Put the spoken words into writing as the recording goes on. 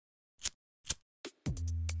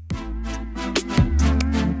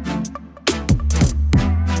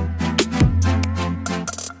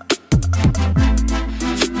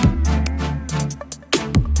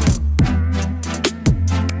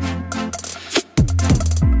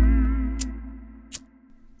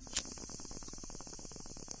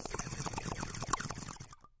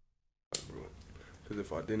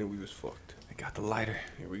out, then we was fucked. We got the lighter.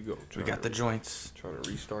 Here we go. We got the joints. Trying to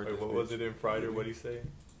restart. Wait, this what bitch. was it in Friday? What'd he say?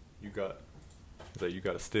 You got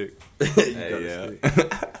a stick. Hey,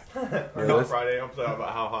 Or not Friday. I'm talking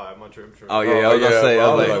about how high. I'm not sure. Oh yeah, I was gonna say.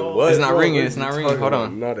 I was like, what? it's not Bro, ringing. what It's you not ringing. talking Hold about?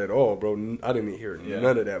 on. Not at all, bro. I didn't hear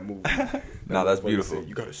none of that movie. No, that's what he beautiful. said.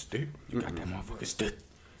 You got a stick? You got that motherfucking stick.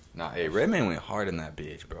 Nah, hey, Redman went hard in that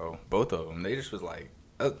bitch, bro. Both of them. They just was like,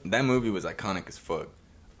 that movie was iconic as fuck.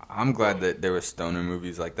 I'm glad that there were stoner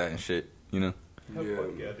movies like that and shit. You know. Yeah,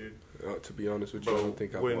 yeah, dude. To be honest with you, Bro, I don't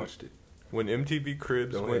think I watched it. When MTV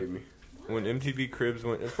Cribs Don't went, hate me. when MTV Cribs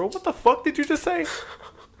went, bro, what the fuck did you just say?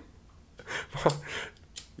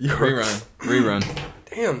 Rerun.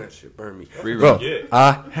 Damn, that shit burned me. Rerun. Bro, Yeah.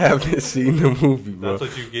 I haven't seen the movie, bro. That's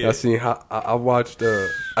what you get. I seen how I watched.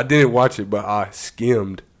 I didn't watch it, but I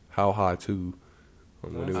skimmed How High 2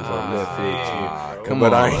 when it was on Netflix. bro. Come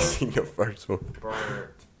but I on. ain't seen the first one.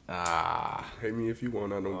 Burnt. Hate me if you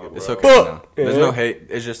want. I don't give a It's fuck. okay. No. There's Yeah. no hate.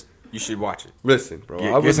 It's just you should watch it. Listen, bro.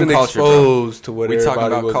 Get I wasn't some culture, exposed to what We talking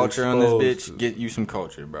everybody about was culture on this exposed bitch. to. Get you some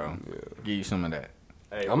culture, bro. Get you some of that.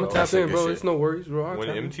 Hey, I'm bro, gonna tap some in, good bro. shit. It's no worries, bro. I'll when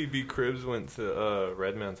tap in. MTV Cribs went to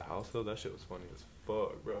Redman's house, though, that shit was funny as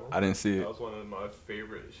fuck, bro. I didn't see That it. was one of my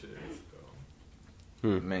favorite shits,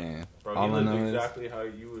 bro. Man, Bro, all he I lived know is exactly how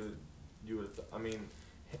you would. I mean,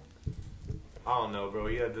 I don't know, bro.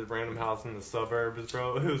 He had this random house in the suburbs,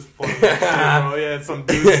 bro. It was funny as shit, bro. He had some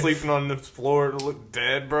dude sleeping on the floor that looked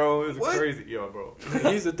dead, bro. It was What? crazy, yo, bro.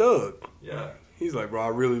 He's a thug. Yeah, He's like, bro, I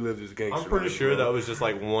really live this gangster. I'm pretty life, sure bro. that was just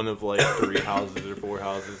like one of like 3 houses or 4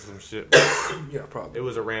 houses, some shit. Yeah, probably. It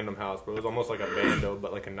was a random house, bro. It was almost like a bando,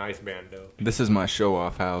 but like a nice bando. this is my show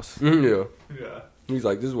off house. Yeah. Yeah. He's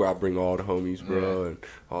like, this is where I bring all the homies, bro, and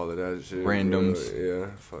all of that shit. Randoms. Bro. Yeah,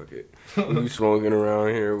 fuck it. We smoking around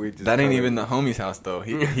here. We just That ain't kinda- even the homie's house though.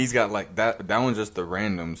 He's got like that. That one's just the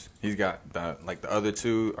randoms. He's got the other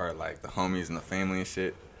 2 are like the homies and the family and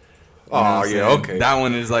shit. You know Oh, what I'm yeah, saying? okay. That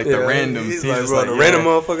one is like the randoms. He's like, just bro, the yeah. random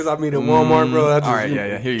motherfuckers I meet at Walmart, bro. That's All just right,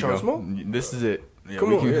 yeah. Here you trying go. to smoke? This is it. Yeah, Come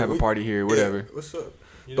we on, can yeah, have a party here, whatever. Yeah, what's up?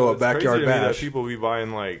 You Throw a it's backyard crazy to me that bash. people be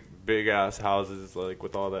buying like big ass houses, like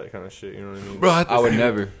with all that kind of shit. You know what I mean? Bro, I would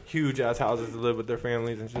never. Huge ass houses to live with their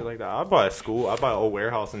families and shit like that. I'd buy a school. I'd buy a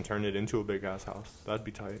warehouse and turn it into a big ass house. That'd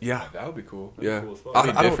be tight. Yeah, That would be cool. yeah. cool as fuck. I,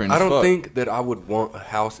 It'd be I different don't, I as don't fuck. think that I would want a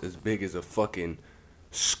house as big as a fucking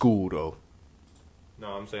school, though. No,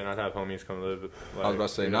 I'm saying I'd have homies come live. Like, I was about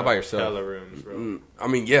to say, you not know, by yourself. Hella rooms, bro. I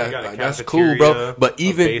mean, You got yeah, a that's cool, bro. cafeteria, But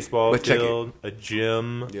even a baseball but check it. field, a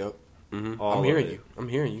gym. Yep. All I'm of hearing it. you. I'm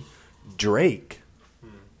hearing you. Drake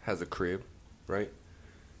has a crib, right?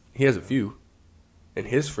 He has a few, and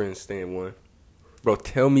his friends stay in one. Bro,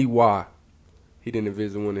 tell me why he didn't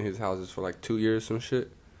visit one of his houses for like 2 years, some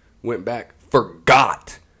shit. Went back,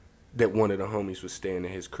 forgot that one of the homies was staying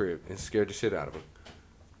in his crib, and scared the shit out of him.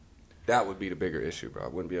 That would be the bigger issue, bro. I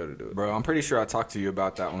wouldn't be able to do it. Bro, I'm pretty sure I talked to you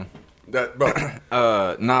about that one. That,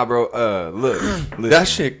 bro, Nah, bro. Look, listen. that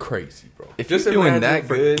shit crazy, bro. If Just you're doing imagine that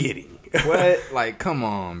good, forgetting. what? Like, come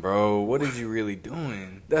on, bro. What is you really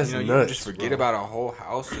doing? That's you nuts, just forget bro. about a whole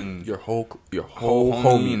house and Your whole Whole homie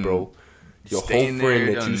homie, and bro. Your whole staying friend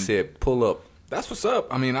there that you done- said pull up. that's what's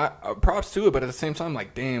up. I mean, I props to it, but at the same time,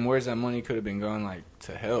 like, damn, where's that money could have been going, like,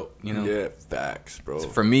 to help? You know? Yeah, facts, bro.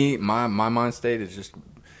 For me, my mind state is just,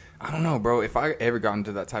 I don't know, bro. If I ever got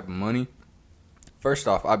into that type of money, first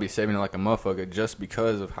off, I'd be saving it like a motherfucker just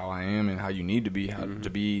because of how I am and how you need to be, how to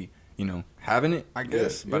be, you know, having it, I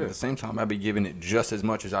guess. But yeah. at the same time, I'd be giving it just as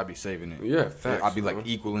much as I'd be saving it. Yeah, facts. I'd be like bro.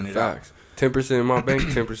 equaling it Facts. 10% in my bank,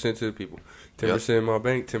 10% to the people. 10% in my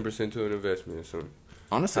bank, 10% to an investment or something. out.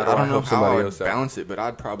 Honestly, How do I I don't know help how somebody I'd else out? balance it, but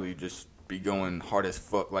I'd probably just be going hard as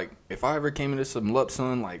fuck. Like, if I ever came into some lump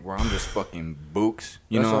sum, like, where I'm just fucking books,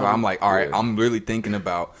 you That's know, all- I'm like, all right, yeah. I'm really thinking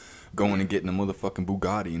about going and getting a motherfucking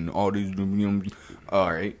Bugatti and all these, you know,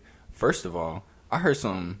 all right. First of all, I heard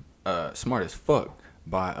some smart as fuck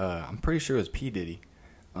by, I'm pretty sure it was P. Diddy,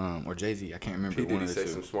 or Jay-Z, I can't remember P. one Diddy of the say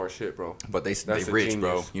two. some smart shit, bro. But they That's a rich, bro.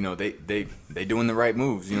 genius. You know, they doing the right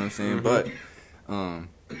moves. You know what I'm saying? But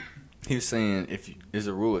he was saying if you, there's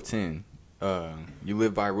a rule of 10, you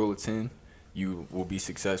live by a rule of 10, you will be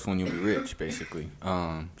successful and you'll be rich. Basically,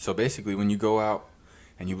 so basically, when you go out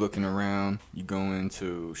and you're looking around, you go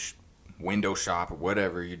into window shop or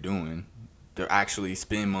whatever you're doing to actually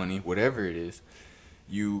spend money, whatever it is,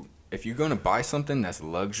 if you're gonna buy something that's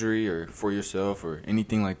luxury or for yourself or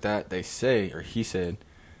anything like that, they say, or he said,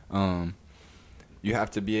 you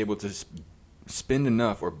have to be able to spend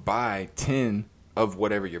enough or buy 10 of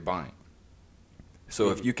whatever you're buying. So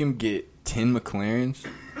if you can get 10 McLarens,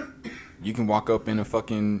 you can walk up in a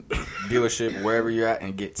fucking dealership wherever you're at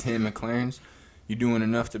and get 10 McLarens. You're doing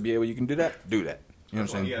enough to be able, you can do that. Do that. You know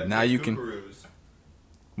what I'm He had saying? Now 10 you can. kookaroos.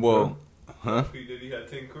 Well, huh? P. Diddy had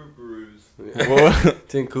 10 kookaroos. What?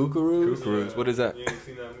 10 Kookaroos? Kookaroos. What is that? You ain't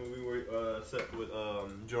seen that movie where set with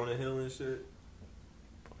Jonah Hill and shit?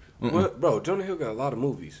 What? Bro, Jonah Hill got a lot of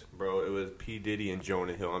movies. Bro, it was P. Diddy and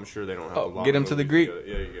Jonah Hill. I'm sure they don't have Oh, a lot get of him to the movies Greek?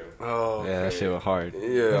 together. Yeah, you go. Oh, Yeah, that shit was hard.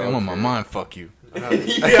 Yeah, I'm on my okay. mind. Fuck you. Yeah.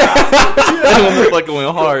 That one fucking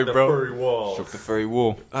went hard, The bro. furry walls. Shook the furry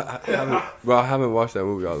wool. I haven't watched that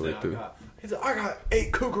movie all the way through. He said, I got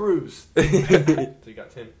 8 kookaroos. So you got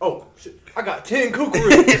 10. Oh, shit. I got 10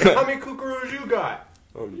 kookaroos. How many kookaroos you got?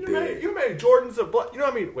 I'm You dead. know how many Jordans of black... You know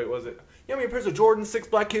how many... Wait, was it? You know how many pairs of Jordans 6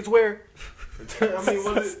 black kids wear? I mean,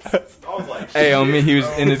 was it? I was like... Hey, on me, shit, he was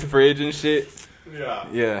bro. in his fridge and shit. Yeah.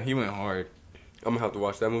 Yeah, he went hard. I'm gonna have to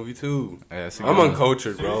watch that movie too. Yeah, it's a I'm good one.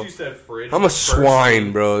 uncultured, As soon as bro. you said fridge... I'm the a first swine,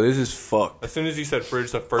 scene- bro. This is fucked. As soon as you said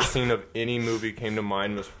fridge, the first scene of any movie came to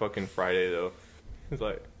mind was fucking Friday, though. He's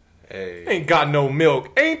like, Hey. ain't got no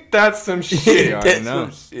milk. Ain't that some shit? You already That's know.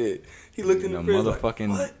 some shit. He looked in No the fridge like,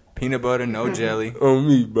 motherfucking peanut butter, no jelly. on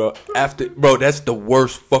me, bro. Bro, that's the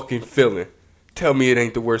worst fucking feeling. Tell me it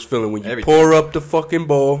ain't the worst feeling when you Everything. pour up the fucking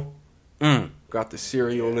bowl. Got the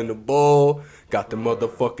cereal in the bowl. Got the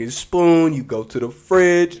motherfucking spoon. You go to the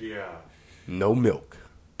fridge. Yeah. No milk.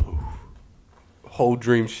 Poof. Whole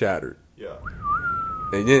dream shattered. Yeah.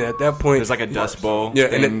 And then at that point, There's like a dust bowl. yeah,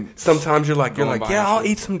 and thing. then sometimes you're like, going by yeah, and I'll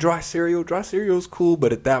shit. eat some dry cereal. Dry cereal's cool,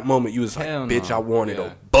 but at that moment, you was like, Hell bitch, no. I wanted Yeah.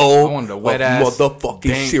 a bowl I wanted a of wet-ass, motherfucking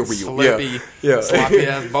dank, cereal. slurpy, yeah, sloppy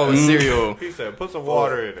ass bowl of cereal. He said, put some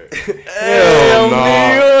water in it. Hell no.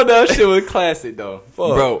 no. That shit was classic though.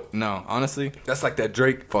 Fuck. Bro, no, honestly, That's like that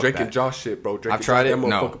Drake Fuck and that. Josh shit, bro. Drake I've and tried Josh, it. That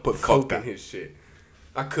No. motherfucker put Fuck Coke that. in his shit.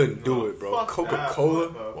 I couldn't do it, bro. Fuck Coca-Cola.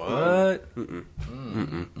 that,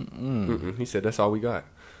 what? He said that's all we got.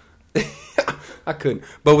 I couldn't.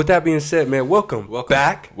 But with that being said, man, welcome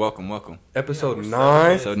back. Welcome. Episode We're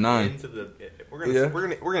 9. Episode 9. Into the, Yeah.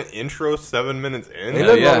 we're gonna intro 7 minutes in. Ain't Hell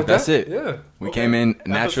nothing yeah, wrong with that's that. it. Yeah. We Okay. came in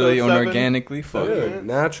naturally Episode and 7. organically. Fuck Yeah. it. Yeah,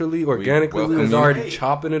 naturally, organically, we welcome was you. already Hey.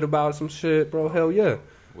 chopping it about some shit, bro. Hell yeah.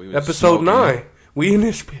 We was Episode smoking 9. We in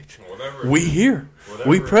this bitch. Whatever. We here. Whatever.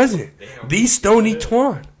 We present. Damn. The Stony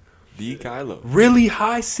Twan. The Kylo. Really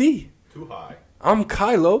high C. Too high. I'm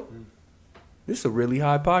Kylo. This is a really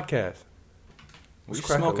high podcast. We Let's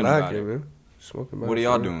crack a smoking lack about here, it. man. Smoking about What are it,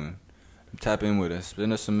 y'all man. doing? Tap in with us.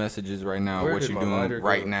 Send us some messages right now. Where What did you my doing lighter go?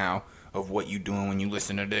 right now? Of what you doing when you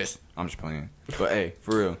listen to this? I'm just playing. But hey,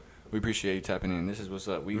 for real, we appreciate you tapping in. This is what's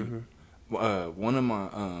up. We, one of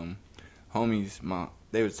my homies,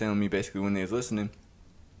 they was telling me basically when they was listening,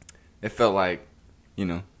 it felt like,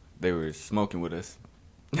 they were smoking with us.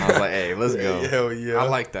 I was like, hey, let's go. Hell yeah. I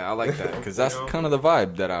like that. Because that's You know? kind of the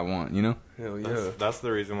vibe that I want. Hell yeah. That's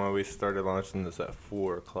the reason why we started launching this at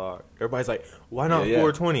 4 o'clock. Everybody's like, why not Yeah, yeah.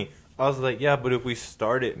 4:20? I was like, yeah, but if we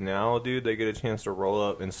start it now, dude, they get a chance to roll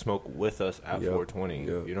up and smoke with us at Yep. 4:20.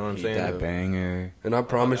 Yep. You know what I'm Eat saying? that banger. And I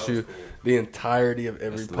promise that was you, cool. the entirety of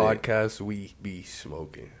every That's lit. podcast we be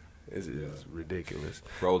smoking. It's ridiculous.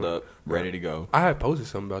 Rolled up, ready to go. I had posted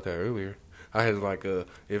something about that earlier. I had like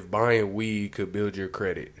if buying weed could build your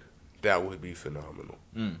credit, that would be phenomenal.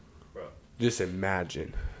 Mm. Bro. Just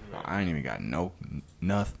imagine. I ain't even got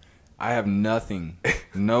nothing. I have nothing.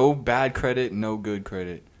 No bad credit, no good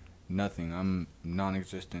credit. Nothing. I'm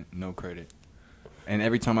non-existent, no credit. And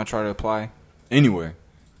every time I try to apply anywhere,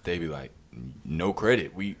 they be like, no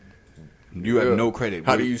credit. You have no credit.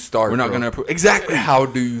 How do you start? We're not bro? going to approve. Exactly. How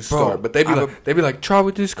do you start? But they be like, try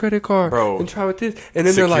with this credit card, Bro. and try with this, and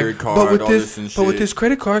then they're like, Secured card, but with all this, this and but with shit. this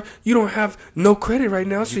credit card, you don't have no credit right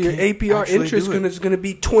now, so You your can't APR actually interest do it. is gonna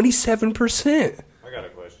be 27%. I got a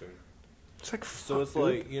question. It's like, So it's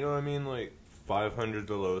like, you know what I mean? Like 500's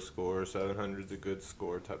a low score, 700's a good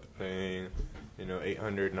score type of thing.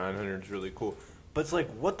 800, 900's really cool. But it's like,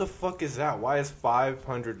 what the fuck is that? Why is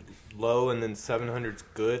 500 low and then 700's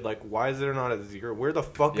good? Like, why is it not at 0? Where the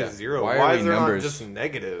fuck Yeah. is 0? Why Why are is we there numbers? not just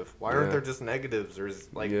negative? Why aren't Yeah. there just negatives? Or is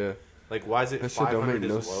like, yeah, like why is it that shit don't 500 make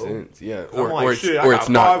no is low? sense. Yeah, I'm or like, or shit, I or got it's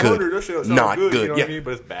not 500. good. That shit sounds Not good. good. You know Yeah. what I mean?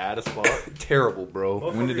 But it's bad as fuck. Terrible,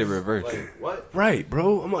 bro. When did it reverse? Like, what? Right,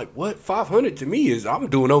 bro. I'm like, what? 500 to me is I'm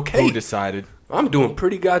doing okay. Who decided? I'm doing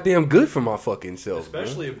pretty goddamn good for my fucking self, man.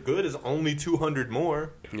 Especially if good is only 200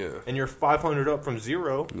 more, Yeah, and you're 500 up from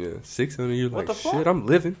 0. yeah. 600. You're What like, the fuck? shit. I'm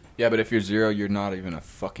living. Yeah, but if you're 0, you're not even a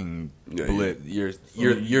fucking Yeah, blip. You're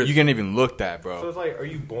You can't even look that, bro. So it's like, are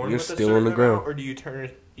you born You're with a still certain on the ground. amount, or do you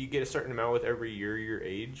get a certain amount with every year your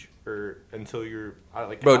age, or until you're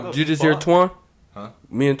like? Bro, how did the you just hear fuck? Twan? Huh?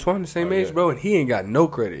 Me and Twan the same Oh, age, yeah. bro, and he ain't got no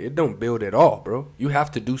credit. It don't build at all, bro. You have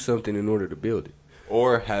to do something in order to build it.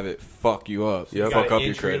 Or have it fuck you up. Yep. You Fuck got up your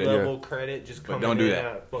entry credit. level credit, just But coming don't do in that.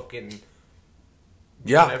 at fucking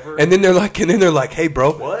Yeah, whatever. and then they're like, hey,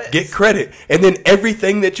 bro, What? get credit. And then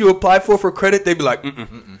everything that you apply for credit, they be like,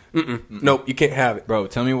 nope, you can't have it. Bro,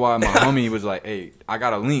 tell me why my homie was like, hey, I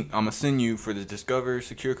got a link. I'm going to send you for the Discover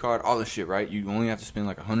secure card, all this shit, right? You only have to spend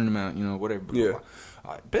like 100 amount, you know, whatever. Blah, blah, Yeah.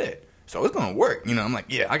 blah. I bet. So it's going to work. You know, I'm like,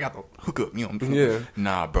 yeah, I got the hookup. You know, Yeah.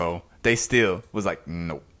 Nah, bro. They still was like,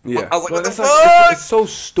 nope. Yeah, I was like, what the it's fuck? it's so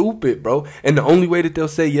stupid, bro. And the only way that they'll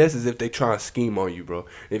say yes is if they try and scheme on you, bro.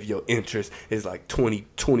 If your interest is like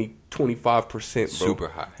 25%, bro. Super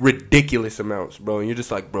high. Ridiculous amounts, bro. And you're just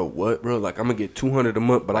like, bro, what, bro? Like, I'm going to get $200 a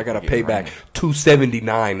month, but I got to get pay right. back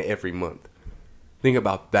 $279 every month. Think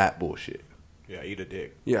about that bullshit. Yeah, eat a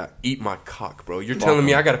dick. Yeah, eat my cock, bro. You're telling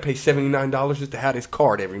me I got to pay $79 just to have this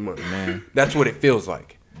card every month. Man. That's what it feels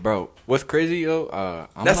like. Bro, what's crazy, yo?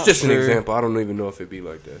 I'm That's not just an sure- example. I don't even know if it'd be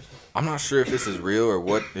like that. I'm not sure if this is real or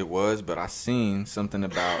what it was, but I seen something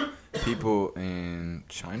about people in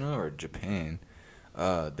China or Japan.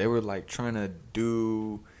 They were like trying to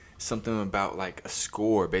do something about like a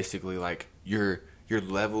score, basically like your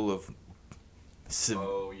level of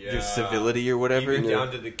your civility or whatever. Even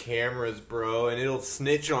down to the cameras, bro, and it'll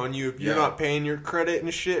snitch on you if you're Yeah. not paying your credit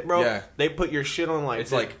and shit, bro. Yeah. They put your shit on like It's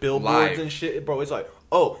the like billboards live. and shit, bro. It's like,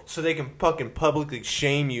 oh, so they can fucking publicly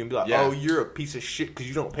shame you and be like, Yeah. oh, you're a piece of shit because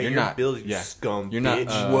you don't pay You're your not- bills, you yeah. scum You're not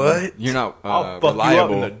bitch. What? You're not I'll fuck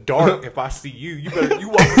reliable. you up in the dark if I see you. You better you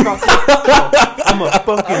walk across the I'm a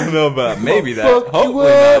fucking I don't know about maybe that. Fuck you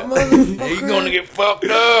Hopefully up, not. motherfucker. You're gonna get fucked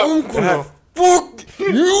up. I'm gonna fuck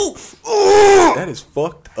you. That is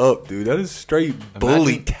fucked up, dude. That is straight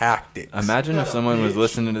bully Imagine- tactics. Imagine if someone was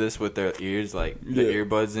listening to this with their ears, like the Yeah.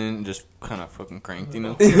 earbuds in, just kind of fucking cranked, you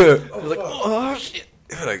know? I was like, oh shit.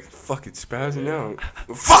 Like fucking spazzing out.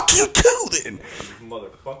 Fuck you too, then.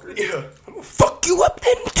 motherfucker. I'm gonna fuck you up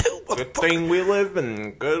then too. Good thing we live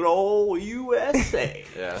in good old USA.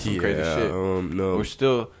 Yeah, some crazy shit. No. We're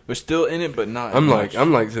still in it, but not. I'm as much.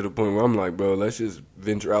 like to the point where I'm like, bro, let's just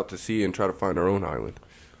venture out to sea and try to find our own island.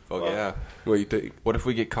 Fuck yeah. What do you think? What if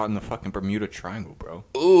we get caught in the fucking Bermuda Triangle, bro?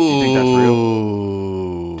 Ooh. you think that's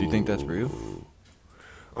real? Do you think that's real?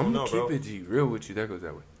 I'm know, gonna bro. keep it G real with you. That goes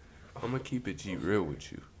that way. I'm gonna keep it G real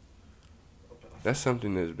with you. That's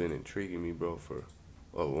something that's been intriguing me, bro, for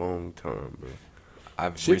a long time, bro.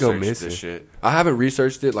 I've Shit go researched missing. this shit. I haven't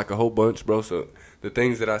researched it like a whole bunch, bro. So the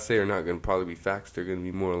things that I say are not gonna probably be facts. They're gonna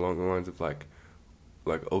be more along the lines of like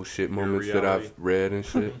oh shit moments that reality. I've read and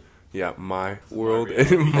shit. Yeah, my world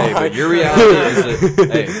reality. and Hey, my but your reality is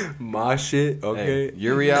hey, my shit. Okay, hey,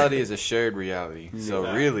 your reality is a shared reality. So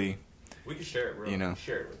Yeah. really, We can share it, bro. You know.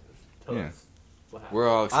 Share it with us. Tell Yeah. us what happened. we're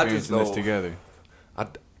all I just experiencing this know- together.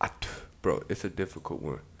 bro, it's a difficult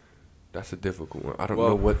one. That's a difficult one. I don't Well-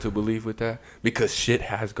 know what to believe with that because shit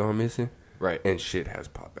has gone missing Right. and shit has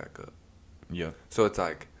popped back up. Yeah. So it's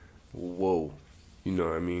like, whoa, you know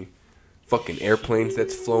what I mean? Fucking airplanes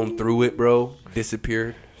that's flown through it, bro,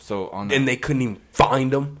 disappeared, So on and they couldn't even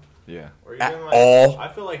find them yeah. Or at even, all. I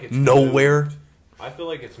feel like it's nowhere. moved. I feel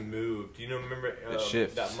like it's moved. You know, remember It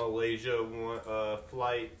shifts. that Malaysia one,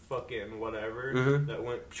 flight, fucking whatever Mhm. that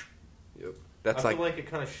went. Yep. That's I like, feel like it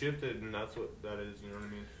kind of shifted, and that's what that is. You know what I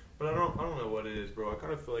mean? But I don't know what it is, bro. I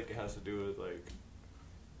kind of feel like it has to do with like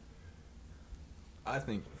I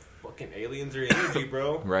think fucking aliens or energy,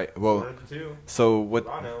 bro. right. Well, One of the two. so what?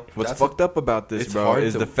 I know. What's That's fucked up about this, it's bro, hard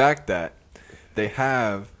is to- the fact that they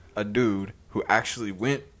have a dude who actually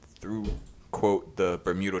went through, quote, the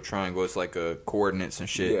Bermuda Triangle. It's like coordinates and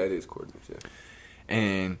shit. yeah, it is coordinates. Yeah.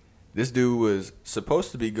 And this dude was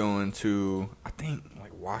supposed to be going to, I think,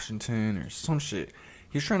 like Washington or some shit.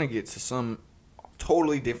 He was trying to get to some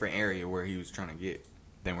totally different area where he was trying to get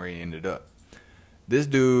than where he ended up. This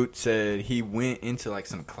dude said he went into like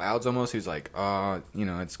some clouds almost. He was like,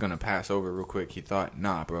 it's going to pass over real quick. He thought,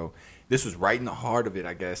 nah, bro. This was right in the heart of it,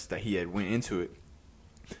 I guess, that he had went into it.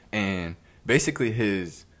 And basically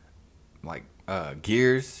his like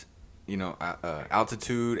gears,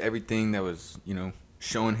 altitude, everything that was,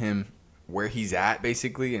 showing him where he's at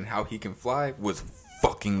basically and how he can fly was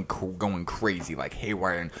fucking going crazy, like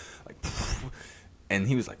haywire, and like, and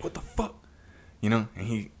he was like, what the fuck, and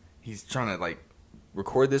he's trying to like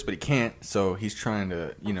record this, but he can't, so he's trying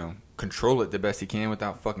to control it the best he can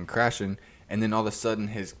without fucking crashing. And then all of a sudden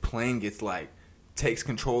his plane gets like takes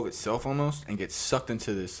control of itself almost and gets sucked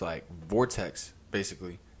into this like vortex.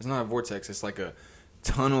 Basically, it's not a vortex, it's like a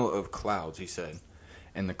tunnel of clouds, he said,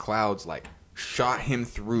 and the clouds like shot him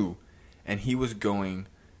through, and he was going,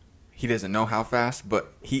 he doesn't know how fast,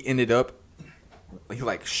 but he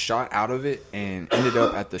like shot out of it and ended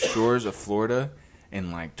up at the shores of Florida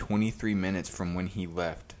in like 23 minutes from when he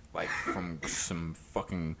left, like from some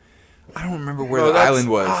fucking, I don't remember where the island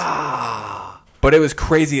was. But it was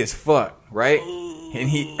crazy as fuck, right?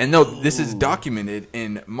 And no, this is documented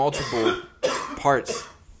in multiple parts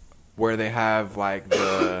where they have like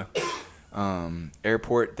the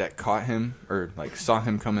airport that caught him or like saw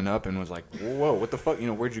him coming up and was like, whoa, what the fuck? You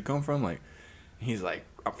know, where'd you come from? Like, he's like,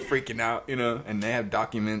 I'm freaking out, you know, and they have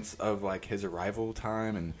documents of like his arrival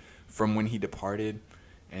time and from when he departed,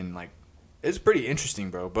 and like it's pretty interesting,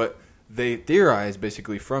 bro. But they theorize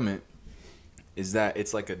basically from it is that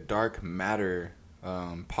it's like a dark matter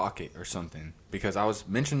pocket or something, because I was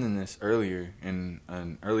mentioning this earlier in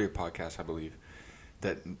an earlier podcast, I believe,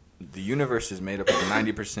 that the universe is made up of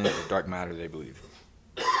 90% of dark matter, they believe.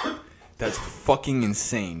 That's fucking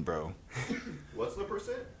insane, bro. What's the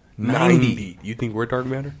percent? 90. You think we're dark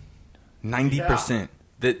matter? 90%.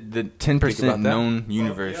 The 10% known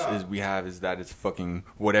universe is that it's fucking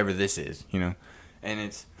whatever this is, you know? And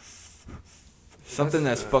it's something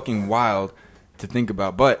that's fucking wild to think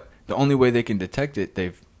about. But the only way they can detect it,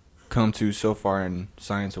 they've come to so far in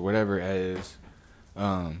science or whatever, is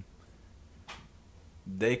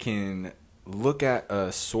they can look at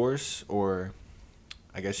a source, or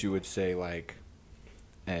I guess you would say like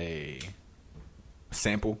a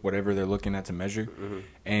sample, whatever they're looking at to measure,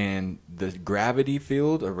 and the gravity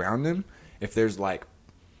field around them, if there's like,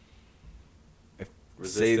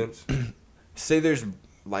 Resistance. say there's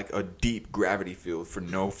like a deep gravity field for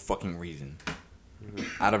no fucking reason,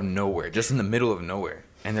 out of nowhere, just in the middle of nowhere,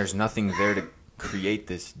 and there's nothing there to create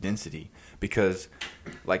this density, because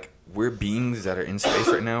like we're beings that are in space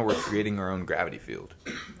right now, we're creating our own gravity field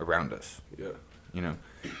around us. Yeah. You know,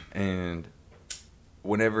 and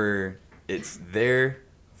whenever it's there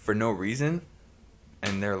for no reason,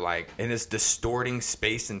 and they're like, and it's distorting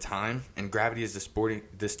space and time, and gravity is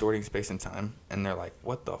distorting space and time, and they're like,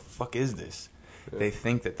 what the fuck is this? Yeah. They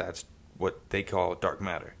think that that's what they call dark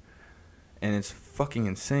matter, and it's fucking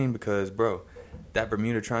insane because, bro, that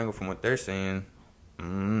Bermuda Triangle, from what they're saying,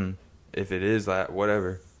 if it is that,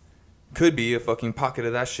 whatever, could be a fucking pocket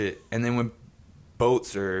of that shit, and then when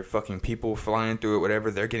boats or fucking people flying through it,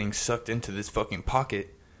 whatever, they're getting sucked into this fucking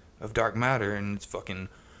pocket of dark matter, and it's fucking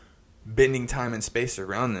bending time and space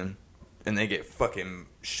around them, and they get fucking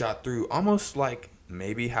shot through, almost like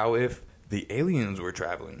maybe how if the aliens were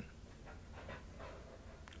traveling.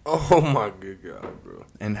 Oh my good God, bro.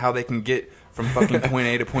 And how they can get from fucking point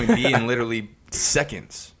A to point B in literally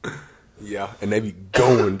seconds. Yeah, and they be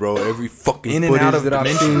going, bro, every fucking in and out of that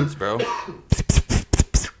dimensions, bro.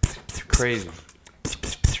 Crazy.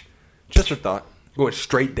 Just a thought. Going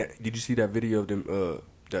straight down. Did you see that video of them,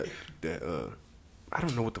 I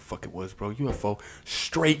don't know what the fuck it was, bro. UFO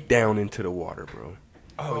straight down into the water, bro.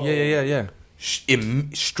 Oh, yeah.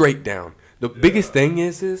 Straight down. The biggest thing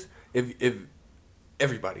is if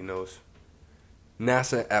everybody knows,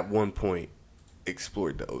 NASA at one point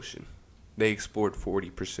explored the ocean. They explored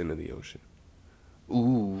 40% of the ocean.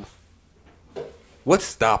 Ooh. What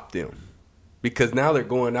stopped them? Because now they're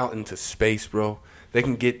going out into space, bro. They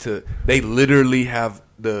can get to, they literally have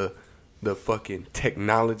the fucking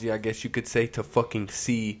technology, I guess you could say, to fucking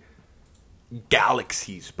see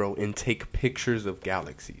galaxies, bro, and take pictures of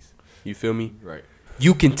galaxies. You feel me? Right.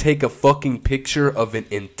 You can take a fucking picture of an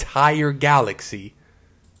entire galaxy,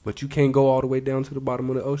 but you can't go all the way down to the bottom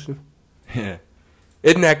of the ocean. Yeah.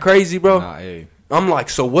 Isn't that crazy, bro? Nah, hey. I'm like,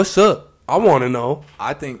 so what's up? I want to know.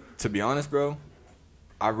 I think, to be honest, bro,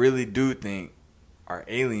 I really do think our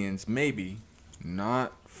aliens, maybe,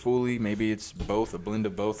 not fully, maybe it's both, a blend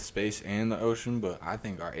of both space and the ocean, but I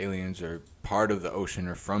think our aliens are part of the ocean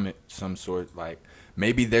or from it, some sort. Like,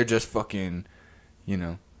 maybe they're just fucking, you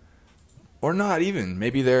know, or not even.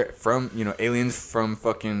 Maybe they're from, you know, aliens from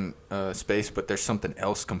fucking space, but there's something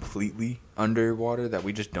else completely underwater that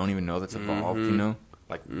we just don't even know that's evolved, you know?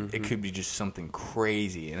 Like, it could be just something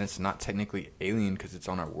crazy, and it's not technically alien because it's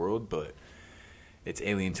on our world, but it's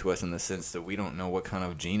alien to us in the sense that we don't know what kind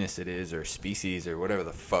of genus it is or species or whatever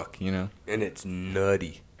the fuck, you know? And it's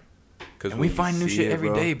nutty. And we find new shit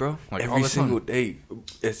every day, bro. Like every single day.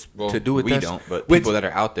 It's to do with we that. don't, but people that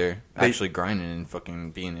are out there actually grinding and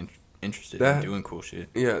fucking being interested in doing cool shit.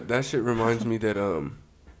 Yeah, that shit reminds me that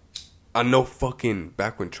I know fucking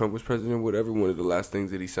back when Trump was president, whatever, one of the last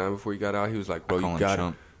things that he signed before he got out, he was like, bro, you got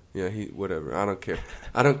it. Yeah, whatever. I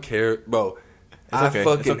don't care, bro. It's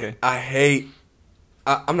okay. I hate.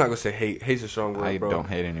 I'm not gonna say hate. Hate's a strong word, bro. I don't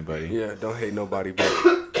hate anybody. Yeah, don't hate nobody, but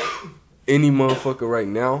any motherfucker right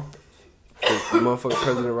now, the motherfucker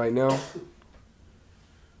president right now,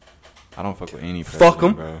 I don't fuck with any president, fuck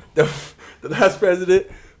him, bro. The last president,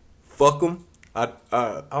 fuck him. I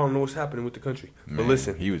don't know what's happening with the country, Man, but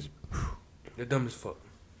listen, he was. they're dumb as fuck.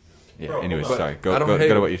 Yeah. Bro, anyways, but sorry. Go I don't to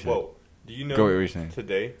hate what you said. Whoa. Do you know Go with what you're saying.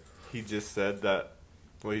 today he just said that.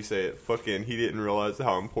 What he say? Fucking, he didn't realize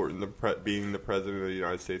how important being the president of the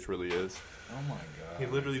United States really is. Oh my god. He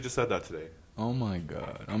literally just said that today. Oh my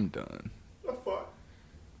god. I'm done. The fuck?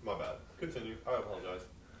 My bad. Continue. I apologize.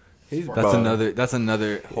 That's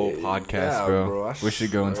another whole podcast, Yeah, bro. We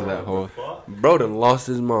should go into that whole. Bro done lost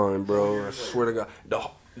his mind, bro. I swear to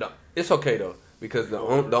God. It's okay though, because the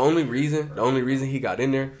only reason he got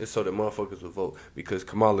in there is so that motherfuckers would vote, because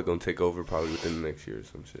Kamala gonna take over probably within the next year or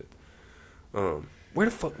some shit. Where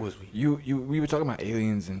the fuck was we? We were talking about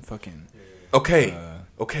aliens and fucking. Okay.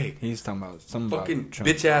 He's talking about some fucking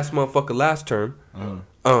bitch ass motherfucker last term.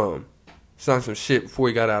 Signed some shit before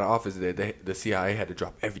he got out of office. That the CIA had to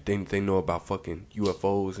drop everything they know about fucking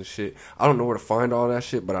UFOs and shit. I don't know where to find all that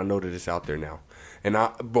shit, but I know that it's out there now. And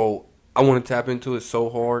I want to tap into it so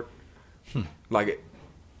hard. Like,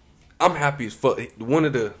 I'm happy as fuck.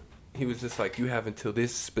 He was just like, you have until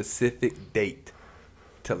this specific date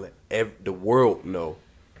to let the world know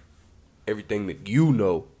everything that you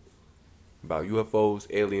know about UFOs,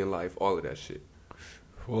 alien life, all of that shit.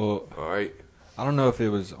 Well, all right. I don't know if it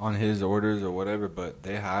was on his orders or whatever, but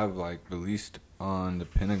they have like released on the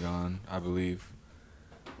Pentagon, I believe,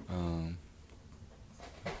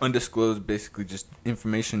 undisclosed, basically just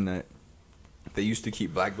information that they used to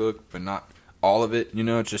keep Black Book, but not all of it. You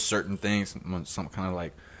know, it's just certain things. Some kind of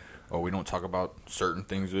like, oh, we don't talk about certain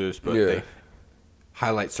things. But they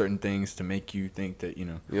highlight certain things to make you think that, you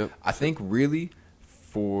know. Yep. I think really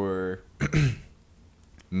for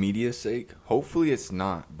media's sake, hopefully it's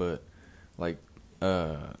not, but like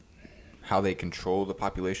how they control the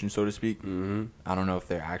population, so to speak. Mm-hmm. I don't know if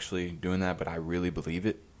they're actually doing that, but I really believe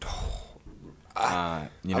it. I've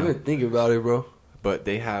been thinking about it, bro. But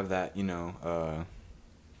they have that, you know.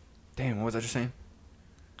 Damn, what was I just saying?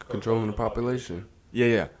 Controlling the population.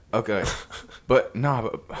 Yeah. Okay. But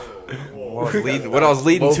what I was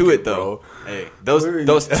leading to it though. Bro. Hey,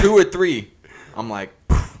 those 2 or 3, I'm like,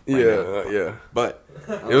 yeah. But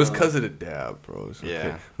it was because of the dab, bro. It's okay.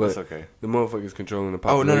 Yeah, but that's okay. The motherfuckers controlling the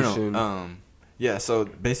Oh population. no. Yeah. So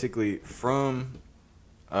basically, from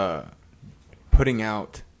putting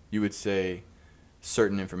out, you would say,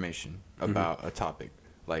 certain information about a topic,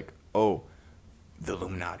 like, oh, the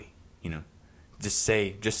Illuminati. You know,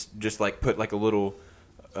 just like put like a little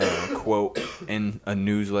quote in a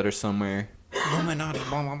newsletter somewhere. Illuminati,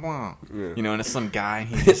 blah blah blah. Yeah. You know, and it's some guy.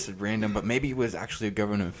 He's just random, but maybe it was actually a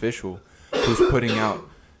government official who's putting out,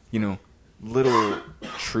 you know, little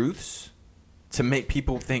truths to make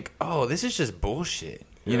people think, oh, this is just bullshit.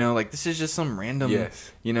 You know, like this is just some random.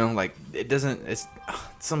 Yes. You know, like it doesn't. It's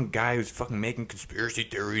some guy who's fucking making conspiracy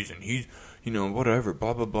theories, and he's, you know, whatever,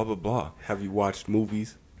 blah blah blah blah blah. Have you watched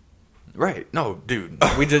movies? Right? No, dude.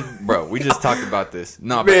 We just talked about this.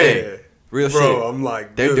 No, Man. but hey, real Bro, shit. I'm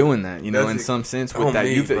like, They're dude, doing that, you know, in that's some sense with that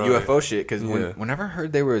me, bro. UFO shit. Because Yeah. whenever I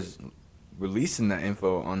heard they was releasing that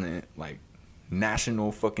info on the like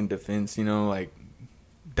national fucking defense, you know, like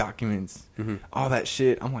documents, all that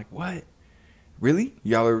shit, I'm like, what? Really?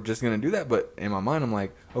 Y'all are just gonna do that? But in my mind, I'm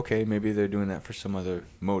like, okay, maybe they're doing that for some other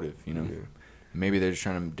motive, you know? Yeah. Maybe they're just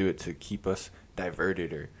trying to do it to keep us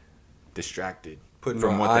diverted or distracted. Putting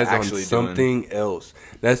from our what eyes they're on actually something doing. else.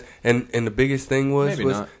 That's and the biggest thing was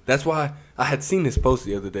Maybe not. that's why I had seen this post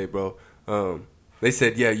the other day, bro. They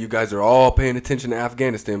said, yeah, you guys are all paying attention to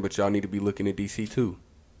Afghanistan, but y'all need to be looking at DC too.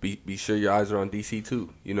 Be sure your eyes are on DC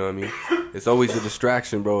too. You know what I mean? It's always a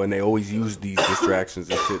distraction, bro, and they always use these distractions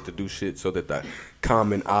and shit to do shit so that the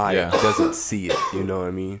common eye doesn't see it. You know what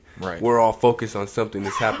I mean? Right. We're all focused on something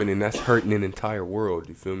that's happening that's hurting an entire world.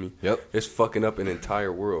 You feel me? Yep. It's fucking up an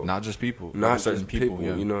entire world. Not just people. Not certain just people,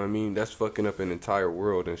 yeah. you know what I mean? That's fucking up an entire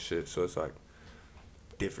world and shit. So it's like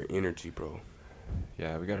different energy, bro.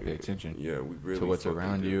 Yeah, we gotta pay attention. Yeah, we really to what's fucking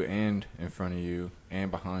around do. you and in front of you and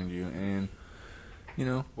behind you and, you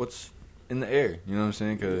know, what's in the air. You know what I'm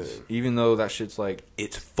saying? Because even though that shit's like...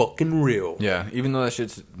 It's fucking real. Yeah, even though that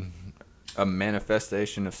shit's a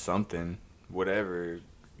manifestation of something, whatever, it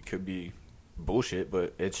could be bullshit,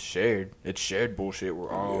 but it's shared. It's shared bullshit.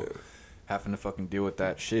 We're all having to fucking deal with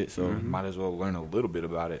that shit, so might as well learn a little bit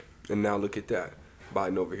about it. And now look at that.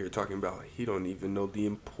 Biden over here talking about he don't even know the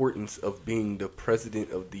importance of being the president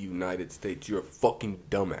of the United States. You're a fucking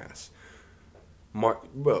dumbass.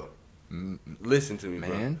 Bro, listen to me,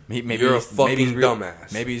 Man, bro. maybe You're a he's- fucking maybe he's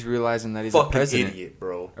dumbass. Maybe he's realizing that he's fucking a president. idiot,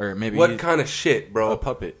 bro. Or maybe what he's kind of shit, bro? a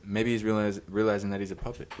puppet. Maybe he's realizing that he's a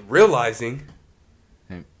puppet. Realizing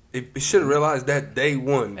Hey. it should have realized that day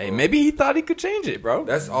one. Bro. Hey, maybe he thought he could change it, bro.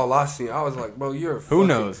 That's all I seen. I was like, bro, you're a Who fucking,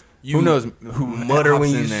 knows? You Who knows who mutter hops when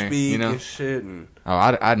in you there, speak you know? and shit. And Oh,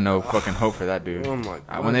 I had no fucking hope for that dude. I'm like,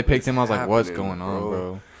 When they what picked is him, I was like, "What's happening, going on,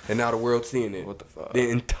 bro?" and now the world's seeing it. What the fuck? The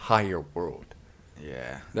entire world.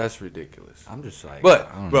 Yeah. That's ridiculous. I'm just like, But,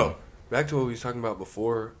 I don't bro, know. back to what we was talking about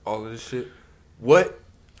before all of this shit. What?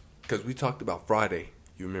 Because we talked about Friday,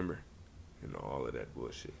 you remember? And all of that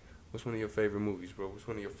bullshit. What's one of your favorite movies, bro? What's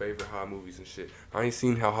one of your favorite high movies and shit? I ain't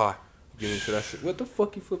seen how high. Get into that shit. What the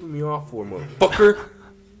fuck you flipping me off for, motherfucker?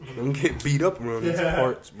 I'm get beat up around these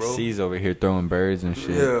parts, bro. C's over here throwing birds and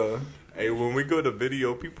shit. Yeah. Hey, when we go to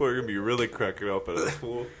video, people are gonna be really cracking up at us,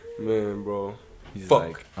 fool. Man, bro. He's Fuck.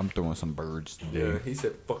 like, I'm throwing some birds Yeah, today. he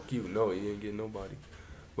said, fuck you. No, he ain't getting nobody.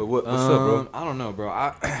 But what's up, bro? I don't know, bro.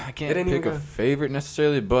 I can't It ain't pick even a got- favorite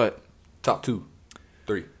necessarily, but Top 2,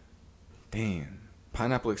 3. damn,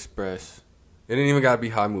 Pineapple Express. It ain't even gotta be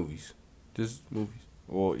high movies. Just movies.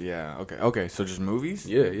 Well, yeah, okay. So just movies?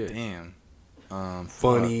 Yeah, yeah. Damn.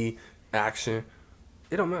 Funny, action.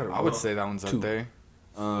 It don't matter. I bro. would say that one's 2. up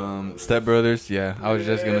there. Step Brothers. Yeah, I was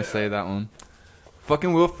just gonna say that one.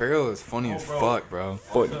 Fucking Will Ferrell is funny as bro. fuck, bro.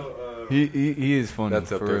 Funny. Also, He is funny.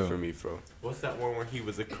 That's up for there real. for me, bro. what's that one where he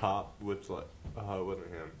was a cop with like? It wasn't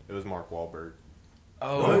him. It was Mark Wahlberg.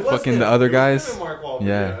 Oh, it was fucking him. the other It was guys. him and Mark Wahlberg,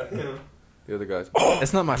 Yeah. him. The other guys. Oh,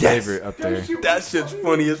 It's not my Yes. favorite up there. that shit's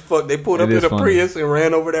funny as fuck. They pulled It up in is a funny. Prius and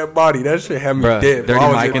ran over that body. That shit had me Bruh, dead. bro. Dirty I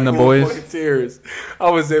was Mike in and the full boys fucking tears. I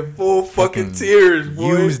was in full fucking tears,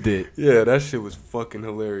 boy. Used it. Yeah, that shit was fucking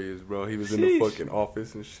hilarious, bro. He was in the fucking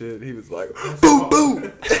office and shit. He was like, Boo,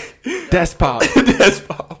 boo. Despot. That's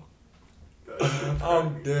pop.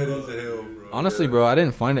 I'm dead as hell, bro. Honestly, bro, I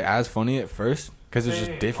didn't find it as funny at first because it's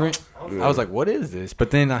just Dang. different. Yeah. I was like, what is this?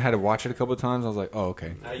 But then I had to watch it a couple times. I was like, oh,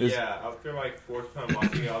 okay. This- Yeah, after like fourth time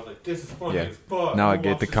watching it, I was like, this is funny Yeah. as fuck. Now I I'll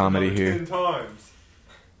get watch the this comedy another here. 10 times.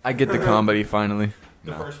 I get the comedy finally.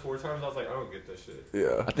 The No. first 4 times, I was like, I don't get this shit.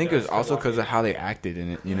 Yeah. I think Yeah, it was I also watched because it. of how they acted in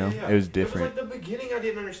it, you know? Yeah. It was different. It was like the beginning I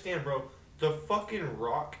didn't understand, bro. The fucking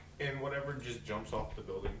rock and whatever just jumps off the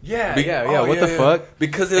building. Yeah, Be- yeah, oh, what the fuck?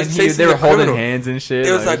 Because it was And chasing they were the holding criminal. hands and shit.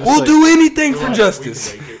 It was like, just we'll do anything for Right,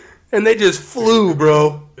 justice. we can make it. And they just flew,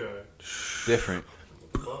 bro. Yeah. different.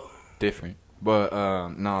 Different. But,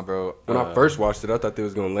 nah, bro. When I first watched it, I thought they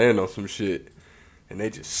was gonna land on some shit. And they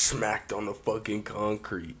just smacked on the fucking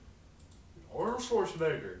concrete. Arnold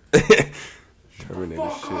Schwarzenegger. Terminator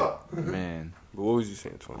Fuck shit. up. Man. But what was you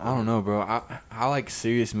saying, Tony? I don't know, bro. I like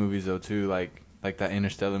serious movies, though, too. Like that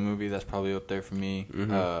Interstellar movie. That's probably up there for me.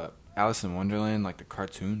 Mhm. Alice in Wonderland, like the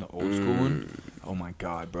cartoon, the old school one. Oh, my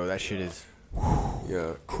God, bro. That shit is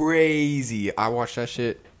Yeah. crazy. I watched that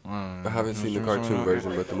shit. I haven't seen the cartoon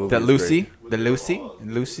version, but the movie That is Lucy, great.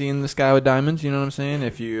 Lucy in the Sky with Diamonds. You know what I'm saying?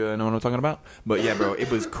 If you know what I'm talking about. But yeah, bro, it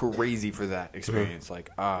was crazy for that experience. Like,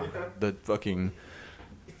 the fucking,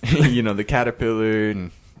 the caterpillar, and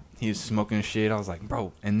he was smoking shit. I was like,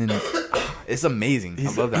 bro, and then it's amazing.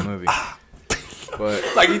 I love that movie. But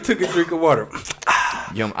Like he took a drink of water.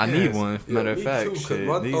 I need one. Yeah, Matter of me fact, too, 'cause shit,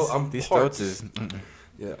 my- I'm these parched. throats is.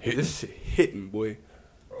 Yeah, this shit hitting, boy.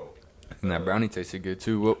 And that brownie tasted good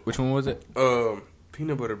too. Which one was it?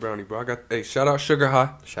 Peanut butter brownie, bro. Shout out Sugar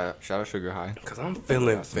High. Shout out Sugar High. Cause I'm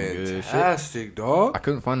feeling Got some good shit. fantastic, dog. I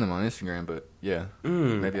couldn't find them on Instagram, but yeah,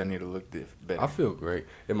 maybe I need to look better. I feel great.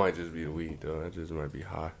 It might just be the weed though. It just might be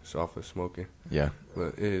high. It's off of smoking. Yeah,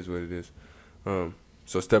 But it is what it is.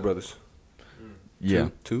 So Step Brothers. yeah.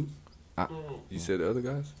 Two? I- You said the other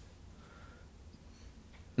guys?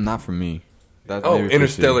 Not for me. That Oh, maybe for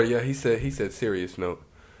Interstellar. you. Yeah, he said serious note.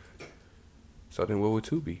 So then what would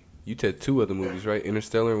 2 be? You said 2 other movies, right?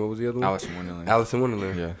 Interstellar and what was the other one? Alice in Wonderland. Alice in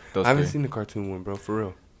Wonderland. Yeah, those I haven't three. seen the cartoon one, bro, for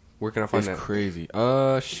real. Where can I find It's that? crazy.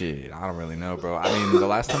 Shit. I don't really know, bro. I mean, the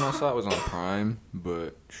last time I saw it was on Prime,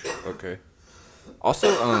 but Okay. also,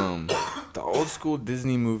 the old school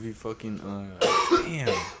Disney movie, fucking,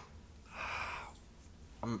 damn.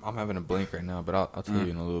 I'm having a blank right now, but I'll tell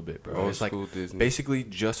you in a little bit, bro. Old It's like school Disney. basically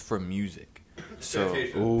just for music. So,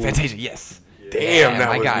 Fantasia. Ooh. Fantasia, yes, Damn, Yeah, that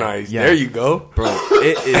my was guy. nice. Yeah. There you go. bro.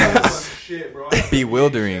 It is. Shit, bro.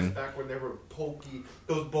 Bewildering. Back when they were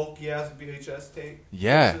those bulky ass VHS tape.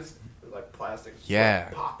 Yeah. cases, like plastic. just, Yeah.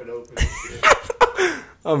 Like, pop it open. And shit.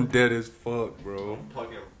 I'm dead as fuck, bro.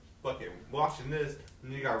 fucking watching this,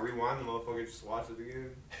 and you gotta rewind the motherfucker, just watch it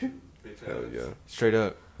again. Bitch Hell ass. yeah. Straight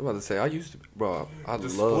up. I'm about to say, I used to, bro, I The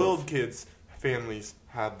love. spoiled kids' families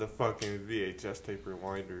had the fucking VHS tape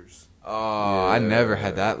rewinders. Oh, I never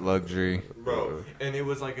had that luxury. Bro, and it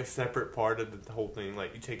was like a separate part of the whole thing.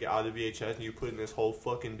 Like, you take it out of the VHS and you put in this whole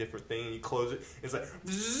fucking different thing and you close it. It's like,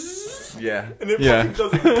 Yeah. and it Yeah.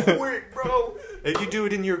 fucking does it quick, bro. If you do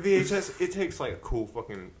it in your VHS, it takes like a cool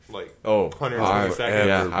fucking, like, Oh, 120 seconds.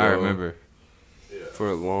 yeah, Forever, I bro. remember Yeah. For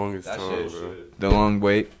the longest That time, shit- bro. the long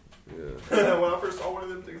wait. Yeah. When I first saw one of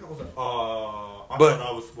them things, I was like, I But- thought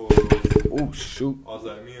I was spoiled. Ooh, Oh shoot. I was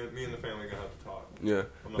like, me and the family gonna have to talk. Yeah,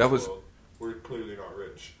 I'm not that was. spoiled. We're clearly not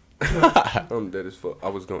rich. I'm dead as fuck. I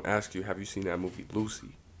was gonna ask you, have you seen that movie Lucy?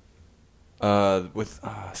 With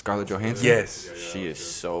Scarlett Johansson. Yes. She is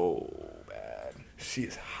so bad. She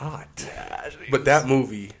is hot. Yeah, But that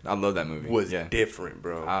movie I love that movie. was yeah. different,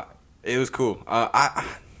 bro. It was cool. I'll that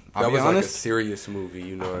be was like a honest. serious movie,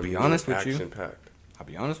 you know. I'll what I be mean? honest with you. Action packed. I'll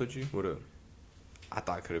be honest with you. What up? I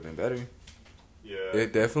thought it could have been better. Yeah.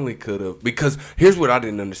 It definitely could have, because here's what I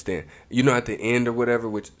didn't understand. You know, at the end or whatever,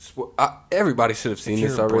 which everybody should have seen If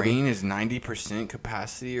this your already. brain is 90%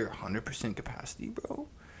 capacity or 100% capacity, bro.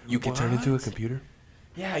 You can turn into a What? computer.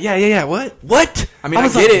 Yeah. What? I mean, I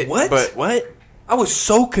was get like, it. what? But what? I was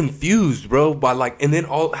so confused, bro, by like, and then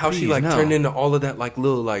all how she Please, like no. turned into all of that like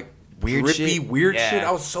little like Weird drippy, shit? weird Yeah. shit.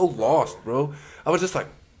 I was so lost, bro. I was just like,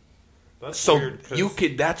 That's so weird 'cause you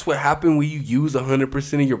could. That's what happened when you use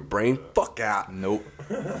 100% of your brain. Fuck out. Nope.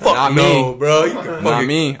 Fuck Not no, me. bro. You can Not fucking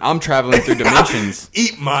me. I'm traveling through dimensions.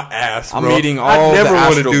 eat my ass, I'm bro. eating I all never the wanna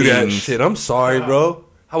astral do that beings. shit. I'm sorry, bro.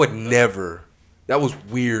 I would never. That was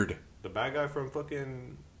weird. the bad guy from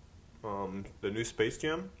fucking the new Space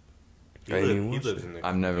Jam. I ain't even watched lives it. in the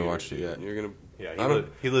I've never computer, watched it dude. yet. You're gonna. Yeah, I don't-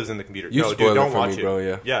 he lives in the computer. You no, spoil dude, it don't for watch me, it, bro,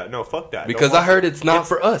 yeah. Yeah, no, fuck that. Don't Because watch I heard it. it's not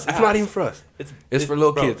for us. It's not even for us. It's for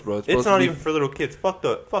little bro, kids, bro. It's It's supposed not to be- even for little kids. Fuck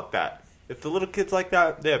that. If the little kids like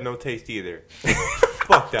that, they have no taste either.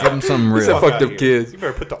 Fuck that. Give 'em something real. He said, Fuck fuck outta them here. kids. You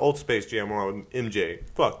better put the old Space Jam on with MJ.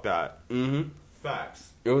 Fuck that. Mm-hmm.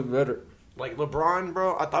 Facts. It was better. Like LeBron,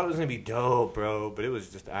 bro, I thought it was gonna be dope, bro, but it was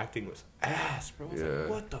just acting was ass, bro. I was Yeah. like,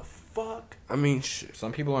 what the fuck? I mean, shit.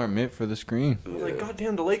 Some people aren't meant for the screen. I was like,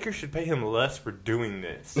 goddamn, the Lakers should pay him less for doing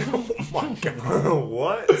this. Oh my god.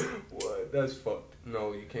 What? What? That's fucked.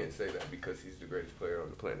 No, you can't say that because he's the greatest player on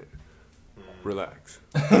the planet. Relax.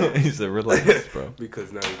 He said, relax, bro.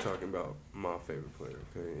 Because now you're talking about my favorite player,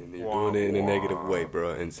 okay? And you're Wah, doing it in a wah. negative way,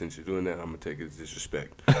 bro. And since you're doing that, I'm gonna take it as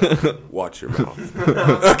disrespect. Watch your mouth.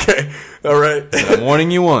 Okay. All right. I'm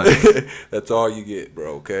warning you once. That's all you get,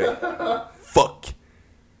 bro. Okay. Fuck.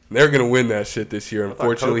 They're gonna win that shit this year. I thought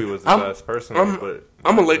Unfortunately, Kobe was the best person, but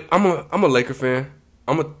I'm a Laker fan.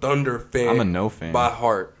 I'm a Thunder fan. I'm a no fan. by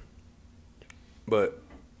heart. But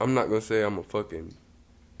I'm not gonna say I'm a fucking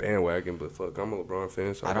bandwagon. But fuck, I'm a LeBron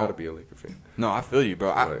fan, so I I don't- gotta be a Laker fan. No, I feel you, bro.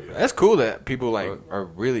 Like- That's cool that people like Like- are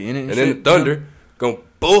really in it. And then the Thunder gonna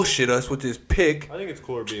bullshit us with this pick. I think it's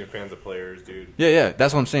cooler being fans of players, dude. Yeah,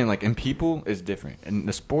 that's what I'm saying. Like, in people, it's different. And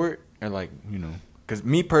the sport, are like, you know, because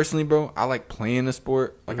me personally, bro, I like playing the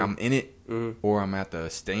sport. Like, I'm in it, or I'm at the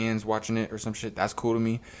stands watching it or some shit. That's cool to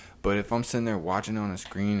me. But if I'm sitting there watching it on a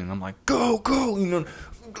screen and I'm like, go, you know,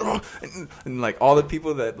 and like all the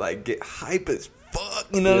people that like get hype as fuck,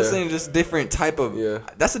 you know what I'm Yeah. saying? Just different type of, Yeah.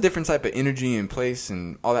 that's a different type of energy and place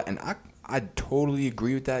and all that. And I totally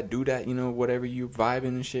agree with that. Do that, you know, whatever you vibing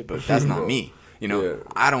and shit. But that's not me. You know, Yeah.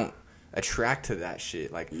 I don't attract to that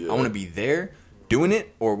shit. Like, Yeah. I want to be there doing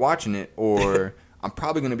it or watching it, or I'm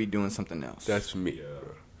probably going to be doing something else. That's me. Bro.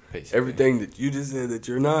 basically. Everything that you just said that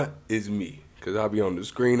you're not is me. Cause I'll be on the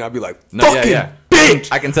screen. I'll be like, No, yeah, fucking yeah. bitch.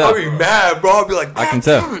 I can tell. I'll be mad, bro. I'll be like, I can God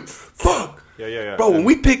tell. damn it, fuck. Yeah. Bro, when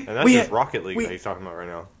we pick, And that's we just had- Rocket League we- that he's talking about right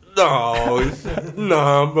now. No,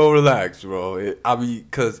 nah, bro, relax, bro.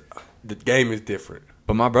 Cause the game is different.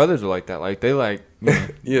 But my brothers are like that. Like, they like, you know,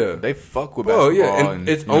 Yeah. they fuck with Bro, basketball. yeah, and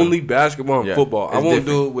it's you know. only basketball and Yeah, football. I it's won't different.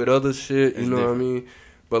 do it with other shit, you It's know what I different. mean?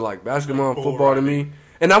 But like basketball and Bull football to riding. me,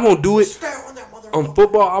 and I won't do it on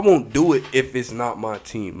football. I won't do it if it's not my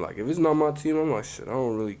team. Like if it's not my team, I'm like shit. I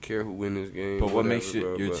don't really care who win this game. But what whatever, makes it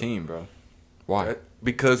bro, your but- team, bro? Why?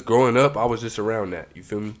 Because growing up, I was just around that. You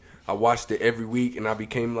feel me? I watched it every week, and I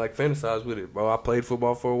became like fantasized with it, bro. I played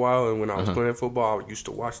football for a while, and when I was playing football, I used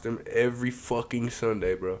to watch them every fucking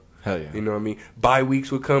Sunday, bro. Hell yeah. You know what I mean? Bye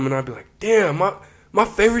weeks would come, and I'd be like, damn, my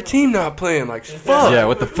favorite team not playing. Like, fuck. Yeah,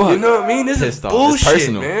 what the fuck? You know what I mean? This Pissed is off. It's bullshit,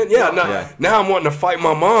 personal. man. Yeah, Yeah. now I'm wanting to fight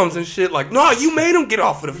my moms and shit. Like, no, you made them get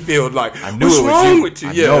off of the field. Like, I knew what's it was wrong you. with you?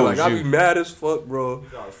 I Yeah, know it like, was I'd you. be mad as fuck, bro.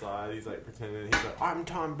 He's outside. He's like pretending. He's like, I'm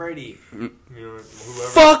Tom Brady. You know, whoever.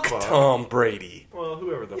 Fuck the Tom Brady. Well,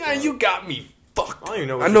 whoever the Yeah, fuck. you got me fucked. I don't even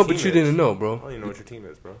know. I What know, your but team you is. didn't know, I bro. don't even know what your team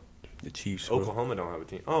is, bro. The Chiefs, bro. Oklahoma don't have a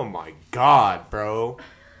team. Oh my god, bro.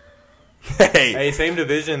 Hey, Hey, same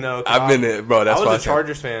division though. 'cause I've been there, bro. That's I why was a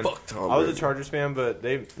Chargers fan. fuck Tom I was a Brady. Chargers fan, but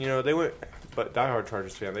they went. But diehard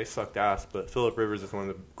Chargers fan, they sucked ass. But Phillip Rivers is one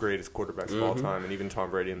of the greatest quarterbacks of all time, and even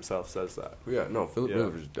Tom Brady himself says that. Yeah, no, Philip Yeah.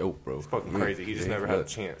 Rivers is dope, bro. It's fucking Yeah. crazy. He just Yeah, never he's had a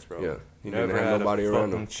nuts. chance, bro. Yeah, he never didn't have had nobody a around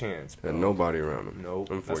fucking him. chance, bro. Had nobody around him. Nope.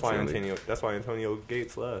 Unfortunately. That's why Antonio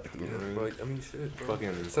Gates left. You know what I mean? Like, I mean, shit, bro. Fucking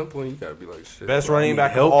At some point, you gotta be like, shit. Best bro, I running need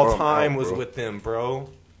back of help all or I'm time out, was bro. with them, bro.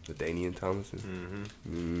 Danian Thomason.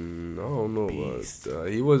 Mm-hmm. I don't know Beast. about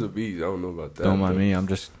he was a beast. I don't know about that. Don't mind but- me. I'm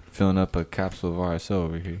just filling up a capsule of RSO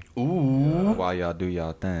over here. Ooh. While y'all do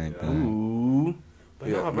y'all thing. Yeah. Ooh. But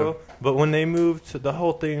Yeah, nah, bro. But when they moved to the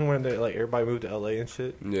whole thing, when they like everybody moved to LA and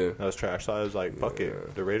shit, Yeah. that was trash. So I was like, fuck Yeah.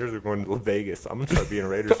 it. The Raiders are going to Vegas. I'm gonna start being a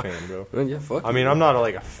Raiders fan, bro. Yeah, fuck I it, mean, bro. I'm not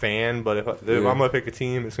like a fan, but if Yeah. I'm gonna pick a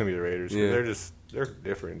team, it's gonna be the Raiders. 'Cause Yeah. they're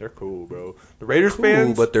different. They're cool, bro. The Raiders cool,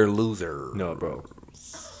 fans, but they're loser. no, bro.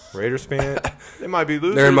 Raiders fan, they might be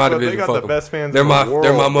losers. They're in my but division. They got fuck the 'em. best fans. They're in my the world,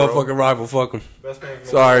 they're my bro. motherfucking rival. Fuck them. Best fans in the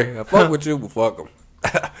Sorry, I fuck with you, but fuck them.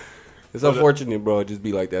 It's But, unfortunate, bro. It just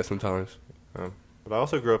be like that sometimes. But I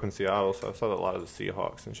also grew up in Seattle, so I saw a lot of the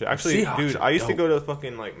Seahawks and shit. Actually, Seahawks dude, are I used to dope. go to the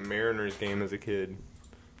fucking like Mariners game as a kid,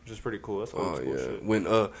 which is pretty cool. That's old Oh school yeah, shit. when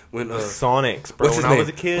The Sonics, bro. what's his When I was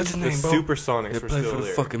a name? kid, What's his the name, bro? Super Sonics they were play still for the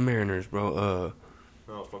there. fucking Mariners, bro.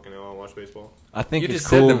 Oh, fucking hell, I watch baseball. I think You it's just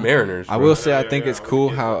cool. said the Mariners. I bro. will say I Yeah, think yeah, it's I cool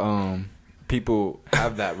get how people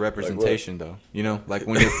have that representation though. You know, like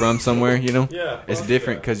when you're from somewhere, you know, Yeah, it's fuck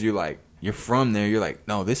different yeah. because you're from there. You're like,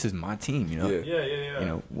 no, this is my team. You know, Yeah. Yeah. you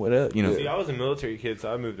know what up? You know, See, I was a military kid,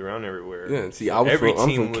 so I moved around everywhere. Yeah, and see, So I'm every from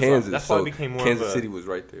team was Kansas, that's why I so became more Kansas of a, City was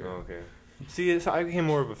right there. Oh, okay. See, so I became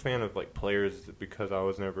more of a fan of like players because I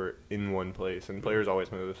was never in one place, and players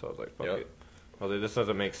always move. So I was like, fuck Yep. it. I was like, this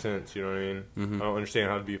doesn't make sense. You know what I mean? Mhm. I don't understand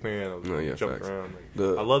how to be a fan. I was No, yeah, jumping facts. around. Like,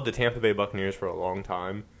 The- I loved the Tampa Bay Buccaneers for a long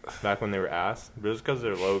time, back when they were ass, but it was because of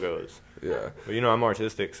their logos. Yeah, But you know, I'm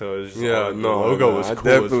artistic, so it was just Yeah, the no, logo no, was I cool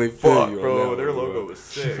definitely as feel fuck, you on bro. that Their one, logo bro. was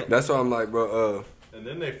sick. that's why I'm like, bro. And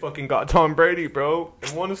then they fucking got Tom Brady, bro,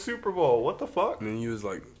 and won a Super Bowl. What the fuck? And then you was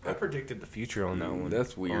like, I predicted the future on that one.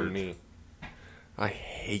 That's On weird. me. I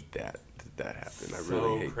hate that happened. I So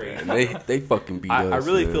really hate crazy. that. And they fucking beat us. I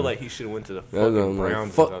really man. feel like he should have went to the That's what fucking I'm like,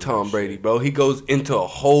 Browns. fuck and done Tom that Brady, shit. bro. He goes into a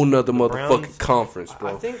whole nother motherfucking Browns- conference,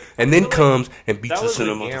 bro. I think- and I then feel like comes and beats that us was in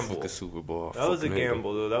a a gamble. motherfucking Super Bowl. That was a Fucking hate him.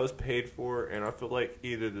 gamble, though. That was paid for, and I feel like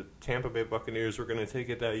either the Tampa Bay Buccaneers were going to take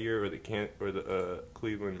it that year, or the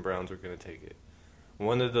Cleveland Browns were going to take it.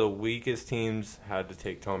 One of the weakest teams had to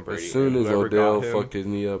take Tom Brady. As soon as Whoever Odell got him- fucked his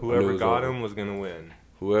knee up, I knew it whoever was got over. him was going to win.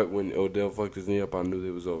 When Odell fucked his knee up, I knew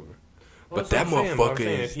it was over. Well, But that's that what I'm saying, but I'm motherfucker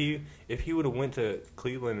saying is- if he would have went to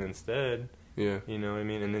Cleveland instead, Yeah, you know what I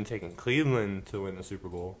mean, and then taken Cleveland to win the Super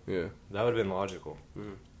Bowl, yeah. that would have been logical.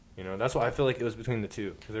 Mhm. You know, that's why I feel like it was between the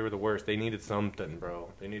two because they were the worst. They needed something,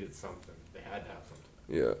 bro. They needed something. They had to have something.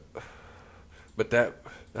 Yeah. But that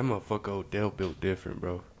motherfucker Odell built different,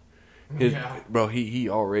 bro. Bro, he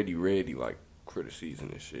already ready like critter season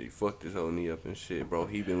and shit. He fucked his whole knee up and shit, bro.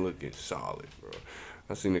 He been looking solid, bro.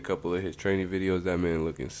 I seen a couple of his training videos. That man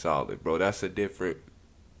looking solid, bro. That's a different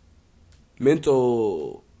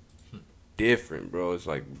mental different, bro. It's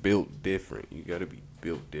like built different. You gotta be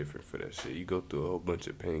built different for that shit. You go through a whole bunch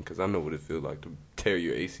of pain because I know what it feels like to tear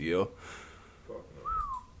your ACL.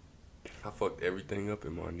 I fucked everything up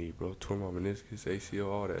in my knee, bro. Tore my meniscus, ACL,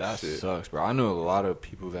 all that, that shit. sucks, bro. I know a lot of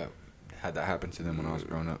people that had that happen to them when I was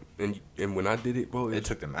growing up. And when I did it, bro, It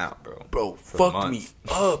took them out, bro. fucked months.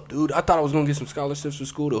 me up, dude. I thought I was gonna get some scholarships for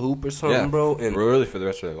school to hoop or something, bro. And really for the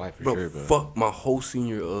rest of their life, for bro, sure. But fucked my whole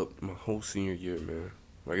senior up, my whole senior year, man.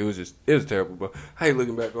 Like it was terrible, bro. I hate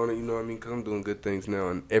looking back on it, you know what I mean? Because I'm doing good things now,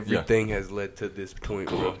 and everything has led to this point,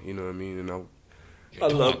 bro. You know what I mean? And I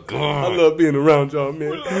love being around y'all,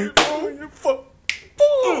 man.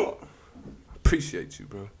 Appreciate you,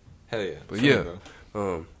 bro. hell yeah. But Same, yeah.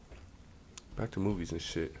 bro. Back to movies and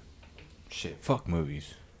shit. Shit, fuck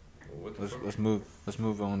movies. Let's move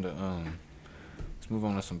on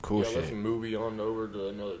to some cool shit. let's movie on over to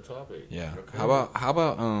another topic. Yeah. Okay. How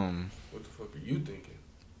about What the fuck are you thinking?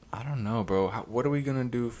 I don't know, bro. What are we gonna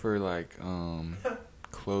do for like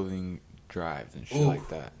clothing drives and shit Ooh. like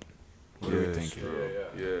that? What are we Yes, thinking? bro.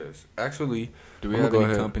 Yeah. Yes. Actually, Do we I'ma have go any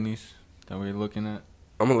ahead. companies that we're looking at?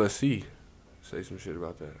 I'm gonna let C say some shit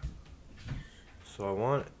about that. So I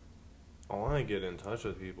want to get in touch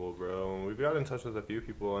with people, bro. And we've got in touch with a few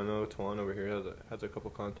people. I know Tuan over here has a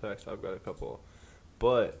couple contacts. I've got a couple,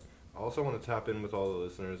 but I also want to tap in with all the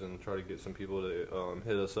listeners and try to get some people to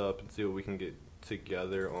hit us up and see what we can get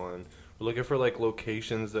together on. We're looking for like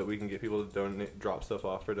locations that we can get people to donate, drop stuff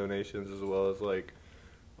off for donations, as well as like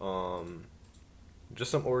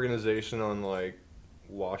just some organization on like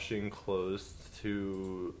washing clothes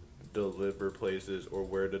to deliver places or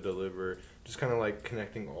where to deliver. Just kind of like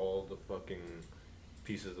connecting all the fucking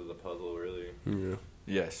pieces of the puzzle, really. Yeah.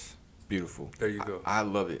 Yes. Beautiful. There you go. I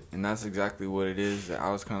love it, and that's exactly what it is that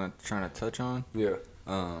I was kind of trying to touch on. Yeah.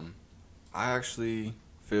 I actually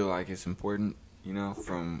feel like it's important, you know,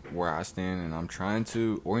 from where I stand, and I'm trying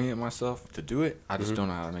to orient myself to do it. I just Mhm. don't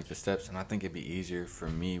know how to make the steps, and I think it'd be easier for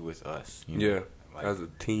me with us. You know? Yeah. like as a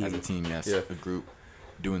team. yes, Yeah. a group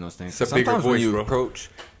doing those things. It's a bigger Sometimes when voice, you bro. approach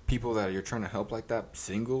people that you're trying to help like that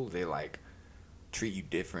single, they like treat you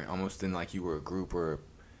different, almost than like you were a group or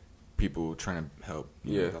people trying to help.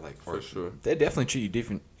 You know, Yeah, that, like, for sure. They definitely treat you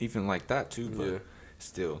different, even like that too. But Yeah.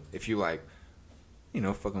 still, if you like, you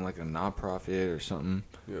know, fucking like a nonprofit or something.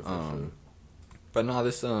 Yeah, for sure. But no,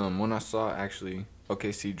 this one I saw actually,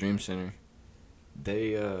 OKC Dream Center.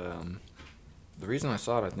 They the reason I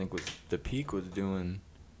saw it, I think, was the Peak was doing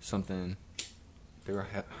something. They were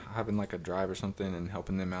having like a drive or something and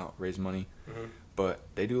helping them out raise money. Mm-hmm. But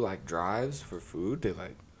they do like drives for food. They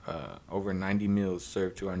like over 90 meals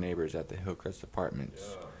served to our neighbors at the Hillcrest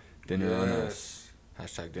Apartments. Dinner on us.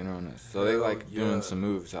 Hashtag dinner on us. So they Hell like doing yeah. some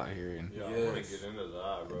moves out here, and Yeah, I want to Yes. get into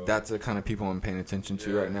that, bro. that's the kind of people I'm paying attention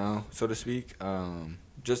to Yeah. right now, so to speak.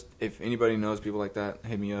 Just if anybody knows people like that,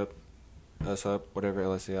 hit me up, us up, whatever,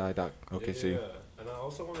 lsai.okc. Yeah. And I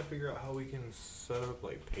also want to figure out how we can set up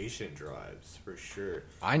like patient drives for sure.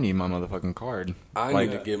 I need my motherfucking card. I Like,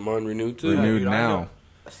 need to get mine renewed too. Renewed dude, now.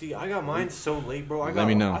 I got mine so late, bro. Let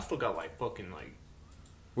me know. I still got like fucking like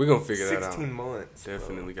We're gonna figure that 16 out. months. bro.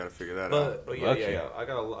 Definitely got to figure that But, out. but yeah, Lucky. yeah. I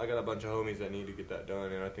got a bunch of homies that need to get that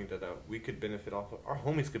done, and I think that we could benefit off. Our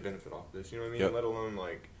homies could benefit off this. You know what I mean? Yep. Let alone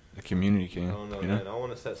like The community I can, don't know, you know? man. I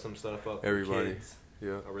want to set some stuff up. Everybody. For kids.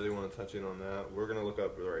 Yeah. I really want to touch in on that. We're gonna look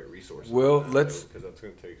up the right resources. Well, on that, let's- because that's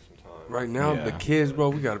gonna take some time. Right now, Yeah. the kids, bro,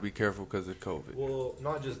 we got to be careful because of COVID. Well,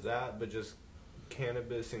 not just that, but just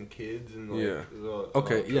cannabis and kids and like Yeah. the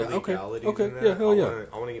Okay, yeah, okay, legalities okay, in that. yeah, hell yeah.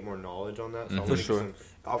 I want to get more knowledge on that. So I Mhm. want For to sure. get some.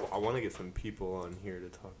 I want to get some people on here to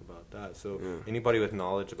talk about that. So Yeah. anybody with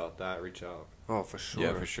knowledge about that, reach out. Oh, for sure.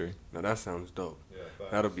 Yeah, for sure. Now that sounds dope. Yeah,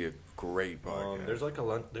 That'll be a great podcast. There's like a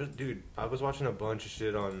lunch. Dude, I was watching a bunch of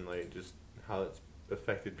shit on like just how it's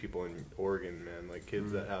affected people in Oregon, man. Like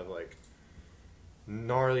kids that have like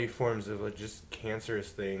gnarly forms of like, just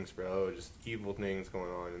cancerous things, bro. Just evil things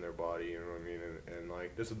going on in their body. You know what I mean? And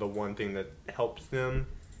like this is the one thing that helps them.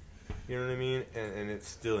 You know what I mean? And it's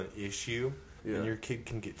still an issue. Yeah. And your kid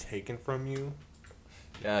can get taken from you.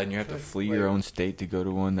 Yeah, and you have to Like- flee your own state to go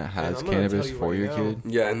to one that has I'm gonna cannabis tell you for right your now, kid.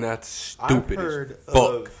 Yeah, and that's stupid as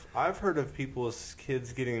fuck. I've heard of people's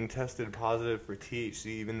kids getting tested positive for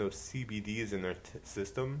THC, even though CBD is in their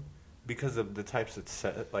system, because of the types of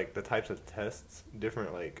the types of tests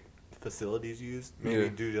different like facilities use. Maybe Yeah.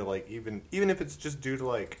 due to like even if it's just due to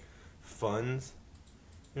like funds,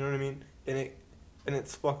 you know what I mean? And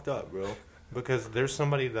it's fucked up, bro. Because there's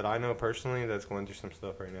somebody that I know personally that's going through some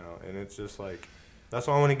stuff right now, and it's just like. That's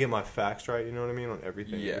why I want to get my facts right, you know what I mean, on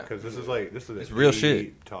everything. Yeah. Because this is It's a real deep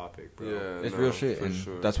shit. topic, bro. Yeah, It's no, real shit, for and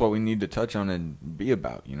sure. that's what we need to touch on and be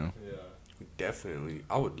about, you know? Yeah. Definitely.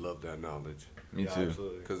 I would love that knowledge. Me Yeah, too.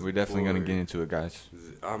 absolutely. 'Cause, We're definitely going to boy, get into it, guys.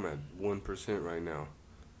 I'm at 1% right now.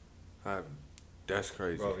 That's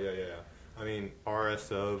crazy. Bro, yeah. I mean,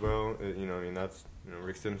 RSO, bro. You know, I mean, that's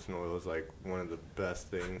Rick Simpson oil is like one of the best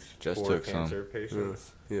things Just for took some. cancer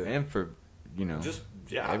patients. Yeah. And for, you know,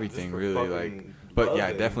 everything just for really, fucking like... But yeah,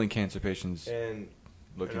 loving. definitely cancer patients And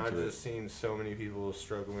look I've into it. just seen so many people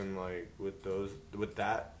struggling like with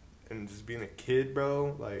that, and just being a kid,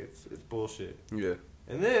 bro. Like it's bullshit. Yeah.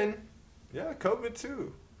 And then, yeah, COVID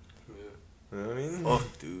too. Yeah. You know what I mean?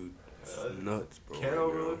 Fuck, dude. It's nuts, bro. Can't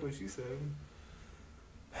overlook what she said.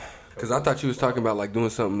 Because I thought you was talking about like doing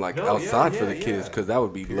something like No, outside yeah, for the yeah, kids, yeah. because that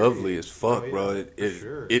would be Period. lovely as fuck, Oh, yeah, bro. for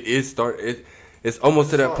sure. It's almost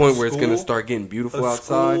to It's that not point where it's school. gonna start getting beautiful A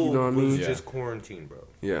outside. You school know what I mean? was Yeah. just quarantine, bro.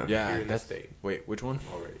 Yeah. Yeah, Here in the that's... state. Wait, which one?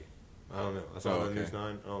 Already. I don't know. I saw Oh, it on okay. News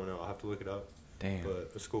 9. I don't know. I'll have to look it up. Damn.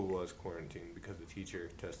 But the school was quarantined because the teacher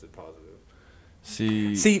tested positive.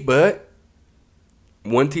 See, but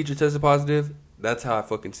one teacher tested positive. That's how I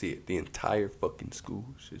fucking see it. The entire fucking school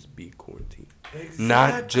should be quarantined,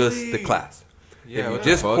 not just the class. Yeah, if what you the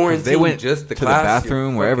just fuck? 'Cause quarantine they went just the to the class,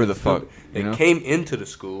 bathroom, you're wherever the fucking fuck, stupid. you They know? came into the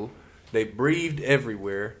school. They breathed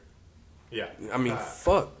everywhere. Yeah. I mean,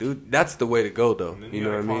 fuck, dude. That's the way to go, though. And then You you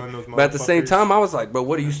know what gotta I call in mean? those But at the same motherfuckers. time, I was like, bro,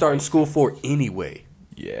 what are you starting school for anyway?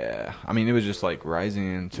 Yeah, I mean, it was just like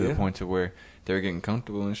rising to Yeah. the point to where they were getting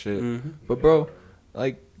comfortable and shit. Mhm. But bro,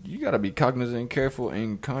 like, you gotta be cognizant and careful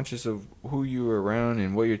and conscious of who you're around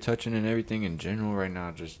and what you're touching and everything in general right now.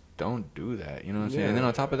 Just don't do that. You know what I'm saying? And then Yeah.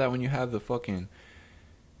 on top of that, when you have the fucking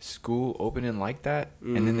school opening like that,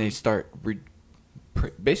 and then they start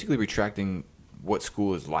basically retracting what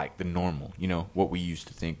school is like, the normal. You know, what we used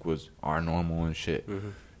to think was our normal and shit.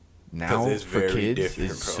 Now 'Cause it's for very kids,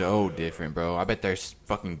 different, it's bro. so different, bro. I bet their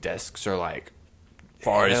fucking desks are like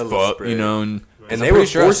far as Hella fuck, spread. you know. And And I'm they pretty were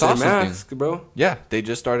sure I forcing saw something. masks, bro. Yeah, they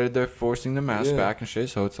just started their forcing the mask Yeah. back and shit.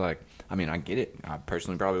 So it's like I mean, I get it. I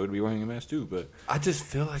personally probably would be wearing a mask too, but I just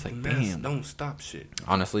feel like, like, the masks damn. don't stop shit.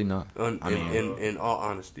 honestly, not. In all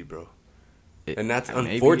honesty, bro. It- And that's maybe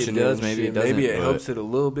it unfortunate. does, and maybe shit. it doesn't, Maybe it but- helps it a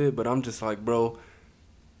little bit, but I'm just like, bro,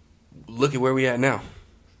 look at where we at now.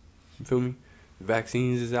 You feel me?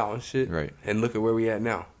 Vaccines is out and shit. Right. And look at where we at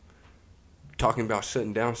now. Talking about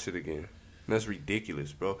shutting down shit again. That's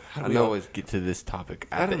ridiculous, bro. How do we always get to this topic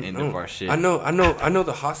I at the don't end know. of our shit? I know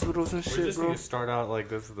the hospitals and We shit, just bro. need to start out like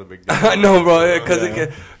this is the big deal. I know, bro. Because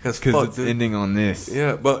Yeah. Because it's ending on this.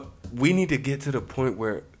 Yeah, but we need to get to the point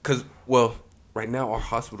where, well, right now our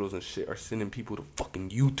hospitals and shit are sending people to fucking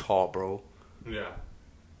Utah, bro. Yeah.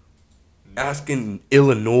 Asking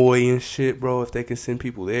Illinois and shit, bro, if they can send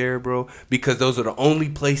people there, bro, because those are the only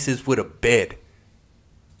places with a bed.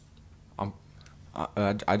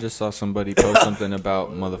 I just saw somebody post something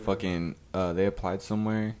about motherfucking. They applied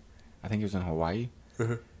somewhere. I think it was in Hawaii.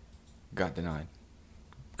 Got denied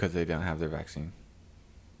because they didn't have their vaccine.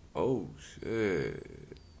 Oh shit!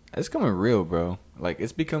 It's coming real, bro. Like,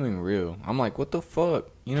 it's becoming real. I'm like, what the fuck,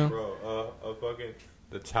 you know? Bro, fucking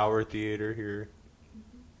the Tower Theater here.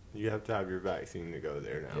 You have to have your vaccine to go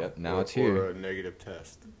there now. Yep, now Or- it's here. Or a negative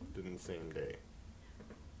test in the same day.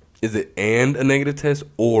 Is it and a negative test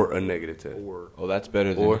or a negative test? Or Oh, that's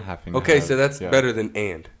better than Or having. To okay, have- so that's yeah. better than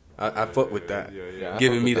and. I fuck with that. Yeah, I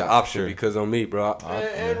Giving fuck me with the that, option sure. because on me, bro.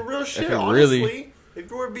 and real shit, it honestly, really-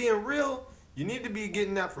 if we're being real, you need to be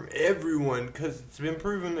getting that from everyone because it's been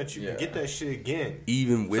proven that you Yeah. can get that shit again.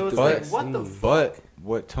 Even with So the it's vaccine. like, what the fuck? But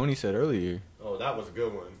what Tony said earlier, Oh, that was a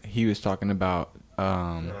good one. he was talking about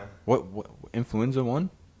what influenza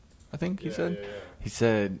 1, I think he said. Yeah. He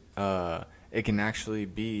said it can actually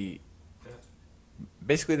be.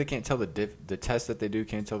 Basically, they can't tell the test that they do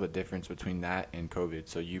can't tell the difference between that and COVID.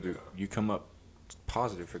 So you come up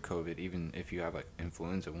positive for COVID even if you have like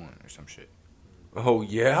influenza 1 or some shit. Oh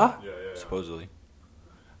yeah. Yeah. Supposedly,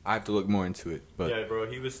 I have to look more into it. But Yeah, bro,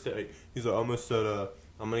 he's like, I almost said,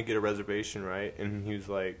 I'm gonna get a reservation, right? And he was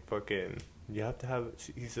like, fucking, you have to have.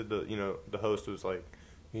 He said the host was like,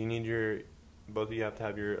 you need both of you have to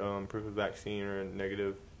have your proof of vaccine or a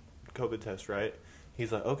negative COVID test, right?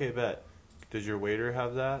 He's like, okay, bet. Does your waiter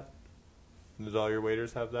have that? Does all your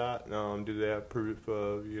waiters have that? Do they have proof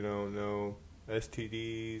of no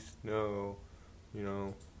STDs, no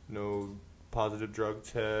positive drug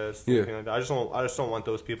tests? Yeah. Anything like that? I just don't want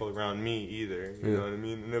those people around me either. You Yeah. know what I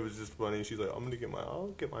mean? And it was just funny. She's like, I'll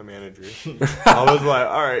get my manager. I was like,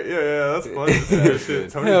 all right, yeah, that's funny. Shit,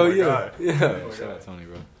 Tony's Hell my yeah. guy. Yeah. shout out Tony,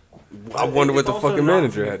 bro. I wonder what It's the also fucking not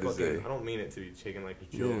manager be had to fucking- say. I don't mean it to be taken like a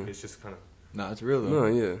joke. Yeah. It's just kind of No, it's real No, though.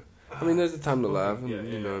 yeah. I mean, there's a time to laugh. Yeah,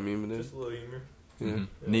 You know what I mean? But just a little humor. yeah. Mhm.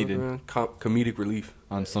 Needed Comedic relief.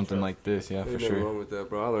 on something like this, yeah, for Ain't nothing sure. wrong with that,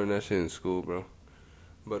 bro. I learned that shit in school, bro.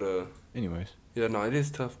 But Anyways, yeah, no, it is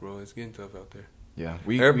tough, bro. It's getting tough out there. yeah,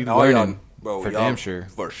 we All y'all- learning bro. for y'all damn sure.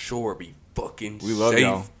 for sure be fucking We love safe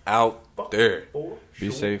y'all. out there. Be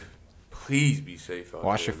safe. Please be safe out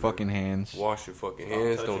Wash there. your fucking man. hands. Wash your fucking Stop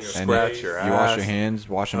hands. touching Don't your scratch face. your You ass. wash your hands.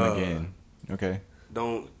 Wash them Uh, again. Okay.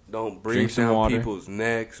 Don't breathe Drink some down water. people's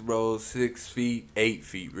necks, bro. 6 feet, 8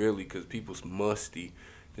 feet, really, because people's musty.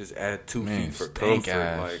 Just add 2 Man, feet for stink comfort,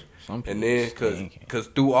 ass. like. Some And people then, stinking. cause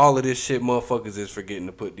through all of this shit, motherfuckers is forgetting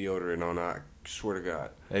to put deodorant on. I swear to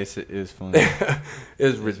God, It's funny.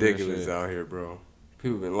 it's real ridiculous shit. out here, bro.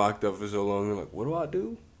 People been locked up for so long. They're like, "What do I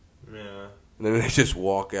do?" Yeah. And then they just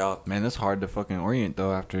walk out. Man, that's hard to fucking orient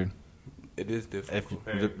though. After It is difficult.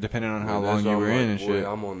 if depending on how Man, long that's you why were I'm in like, and boy, shit.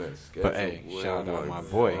 I'm on that schedule. But hey, boy. shout I'm out like, my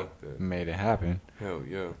boy, fuck that. made it happen. Hell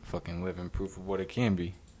yeah, Fucking living proof of what it can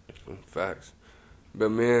be. facts. But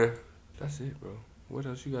man, that's it, bro. What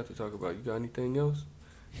else you got to talk about? You got anything else?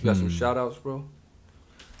 You got some shout outs, bro?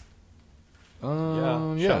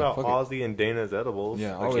 Yeah. Shout out fuck it. Ozzy and Dana's Edibles.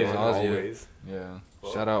 Yeah, Again, always Ozzy. always. Yeah.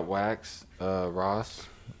 Shout out Wax, Ross,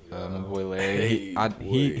 my boy Larry.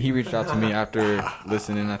 Hey, He reached out to me after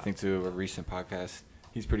listening, I think, to a recent podcast.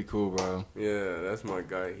 He's pretty cool, bro. Yeah, that's my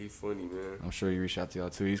guy. He funny, man. I'm sure he reached out to y'all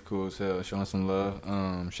too. He's cool as hell, showing some love.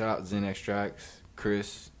 Shout out Zen Extracts,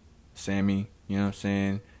 Chris, Sammy. You know what I'm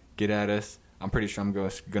saying? Get at us. I'm pretty sure I'm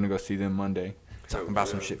gonna go see them Monday. Talking about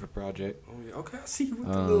some shit for project. Oh yeah, okay. I see you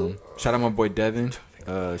with the little. Shout out my boy Devin,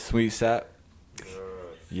 Sweet Sap.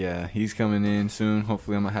 Yeah, he's coming in soon.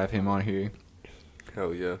 Hopefully, I'm gonna have him on here.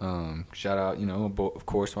 Hell yeah. Shout out, of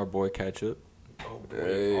course, our boy Ketchup. Oh boy,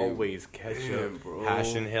 Hey, always catch damn, up. bro.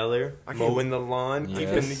 Hash and Heller, I can't- mowing the lawn, Yes.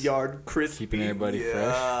 keeping the yard crispy. Keeping everybody fresh.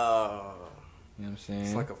 Yeah. You know what I'm saying?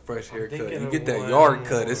 It's like a fresh haircut. thinking You of get that one yard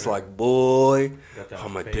cut, it's more. like, boy, Got that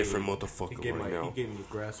I'm a fade. different He motherfucker gave right He now. gave me the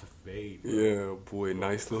grass a fade. Bro. Yeah, boy,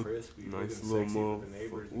 nice little, Crispy, nice looking little sexy for the motherfucker.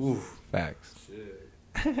 neighbors. Oof. Facts. Shit.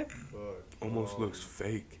 Fuck. Almost looks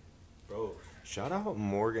fake. Bro, shout out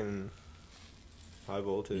Morgan High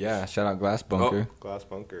Voltage. Yeah, shout out Glass Bunker. Glass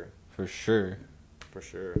Bunker. For sure. For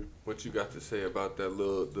sure. What you got to say about that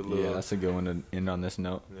little? Yeah, that's a good one to end on this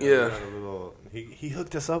note. Yeah. We got a little, he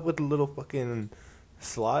hooked us up with a little fucking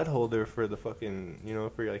slide holder for the fucking,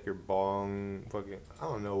 for like your bong fucking, I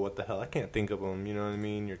don't know what the hell. I can't think of them, you know what I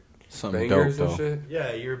mean? Your Something bangers dope, and though. shit.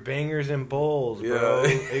 Yeah, your bangers and bowls, bro. Yeah.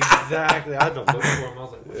 Exactly. I had to look for him. I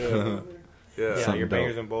was like, Yeah. yeah, Something your dope.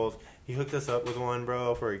 bangers and bowls. He hooked us up with one,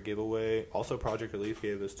 bro, for a giveaway. Also, Project Relief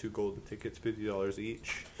gave us 2 golden tickets, $50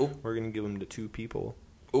 each. Oh. We're going to give them to 2 people.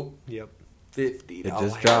 Oh, Yep. $50. It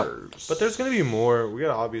just dropped. But there's going to be more. We got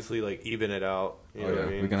to obviously, even it out. You know Oh, what yeah. I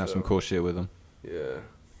mean? We're gonna have some cool shit with them. Yeah,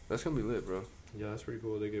 that's gonna be lit, bro. Yeah, that's pretty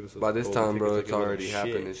cool. They gave us those By this golden time, bro, tickets it's like it already was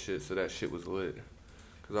happened shit. and shit. So that shit was lit.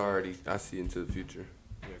 Cause I see into the future.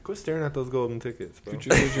 Yeah, quit staring at those golden tickets, bro.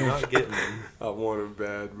 Future vision. You're not getting them. I want him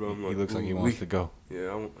bad, bro. He looks like he wants to go. Yeah,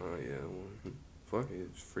 I want. Fuck it,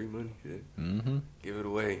 it's free money, kid. Mm-hmm. Give it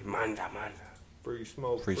away, manda. Free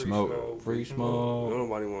smoke. Free smoke. Free smoke.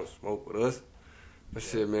 Nobody wants to smoke with us. But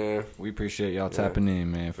shit, man. We appreciate y'all Yeah. tapping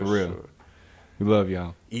in, man. For real. Sure. We love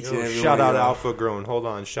y'all. Each Yo, and every shout one out of y'all. Alpha Grown. Hold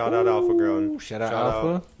on. Shout out Alpha Grown. Shout out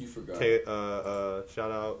Alpha. You forgot.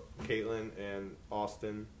 Shout out Caitlin and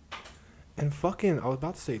Austin. And fucking, I was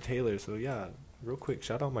about to say Taylor, so yeah, real quick,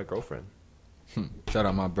 shout out my girlfriend. Shout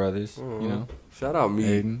out my brothers. Mhm. You know, Shout out me.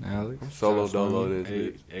 Aiden, Alex, Solo Shout out dolo Sonny, this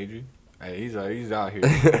bitch. Adrian. Hey, he's out here.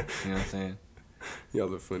 You know what I'm saying?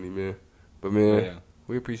 Y'all are funny, man. But man, Yeah.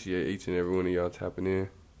 we appreciate each and every one of y'all tapping in,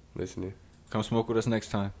 listening. Come smoke with us next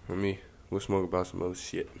time. For me, we'll smoke about some other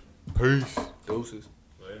shit. Peace. Doses.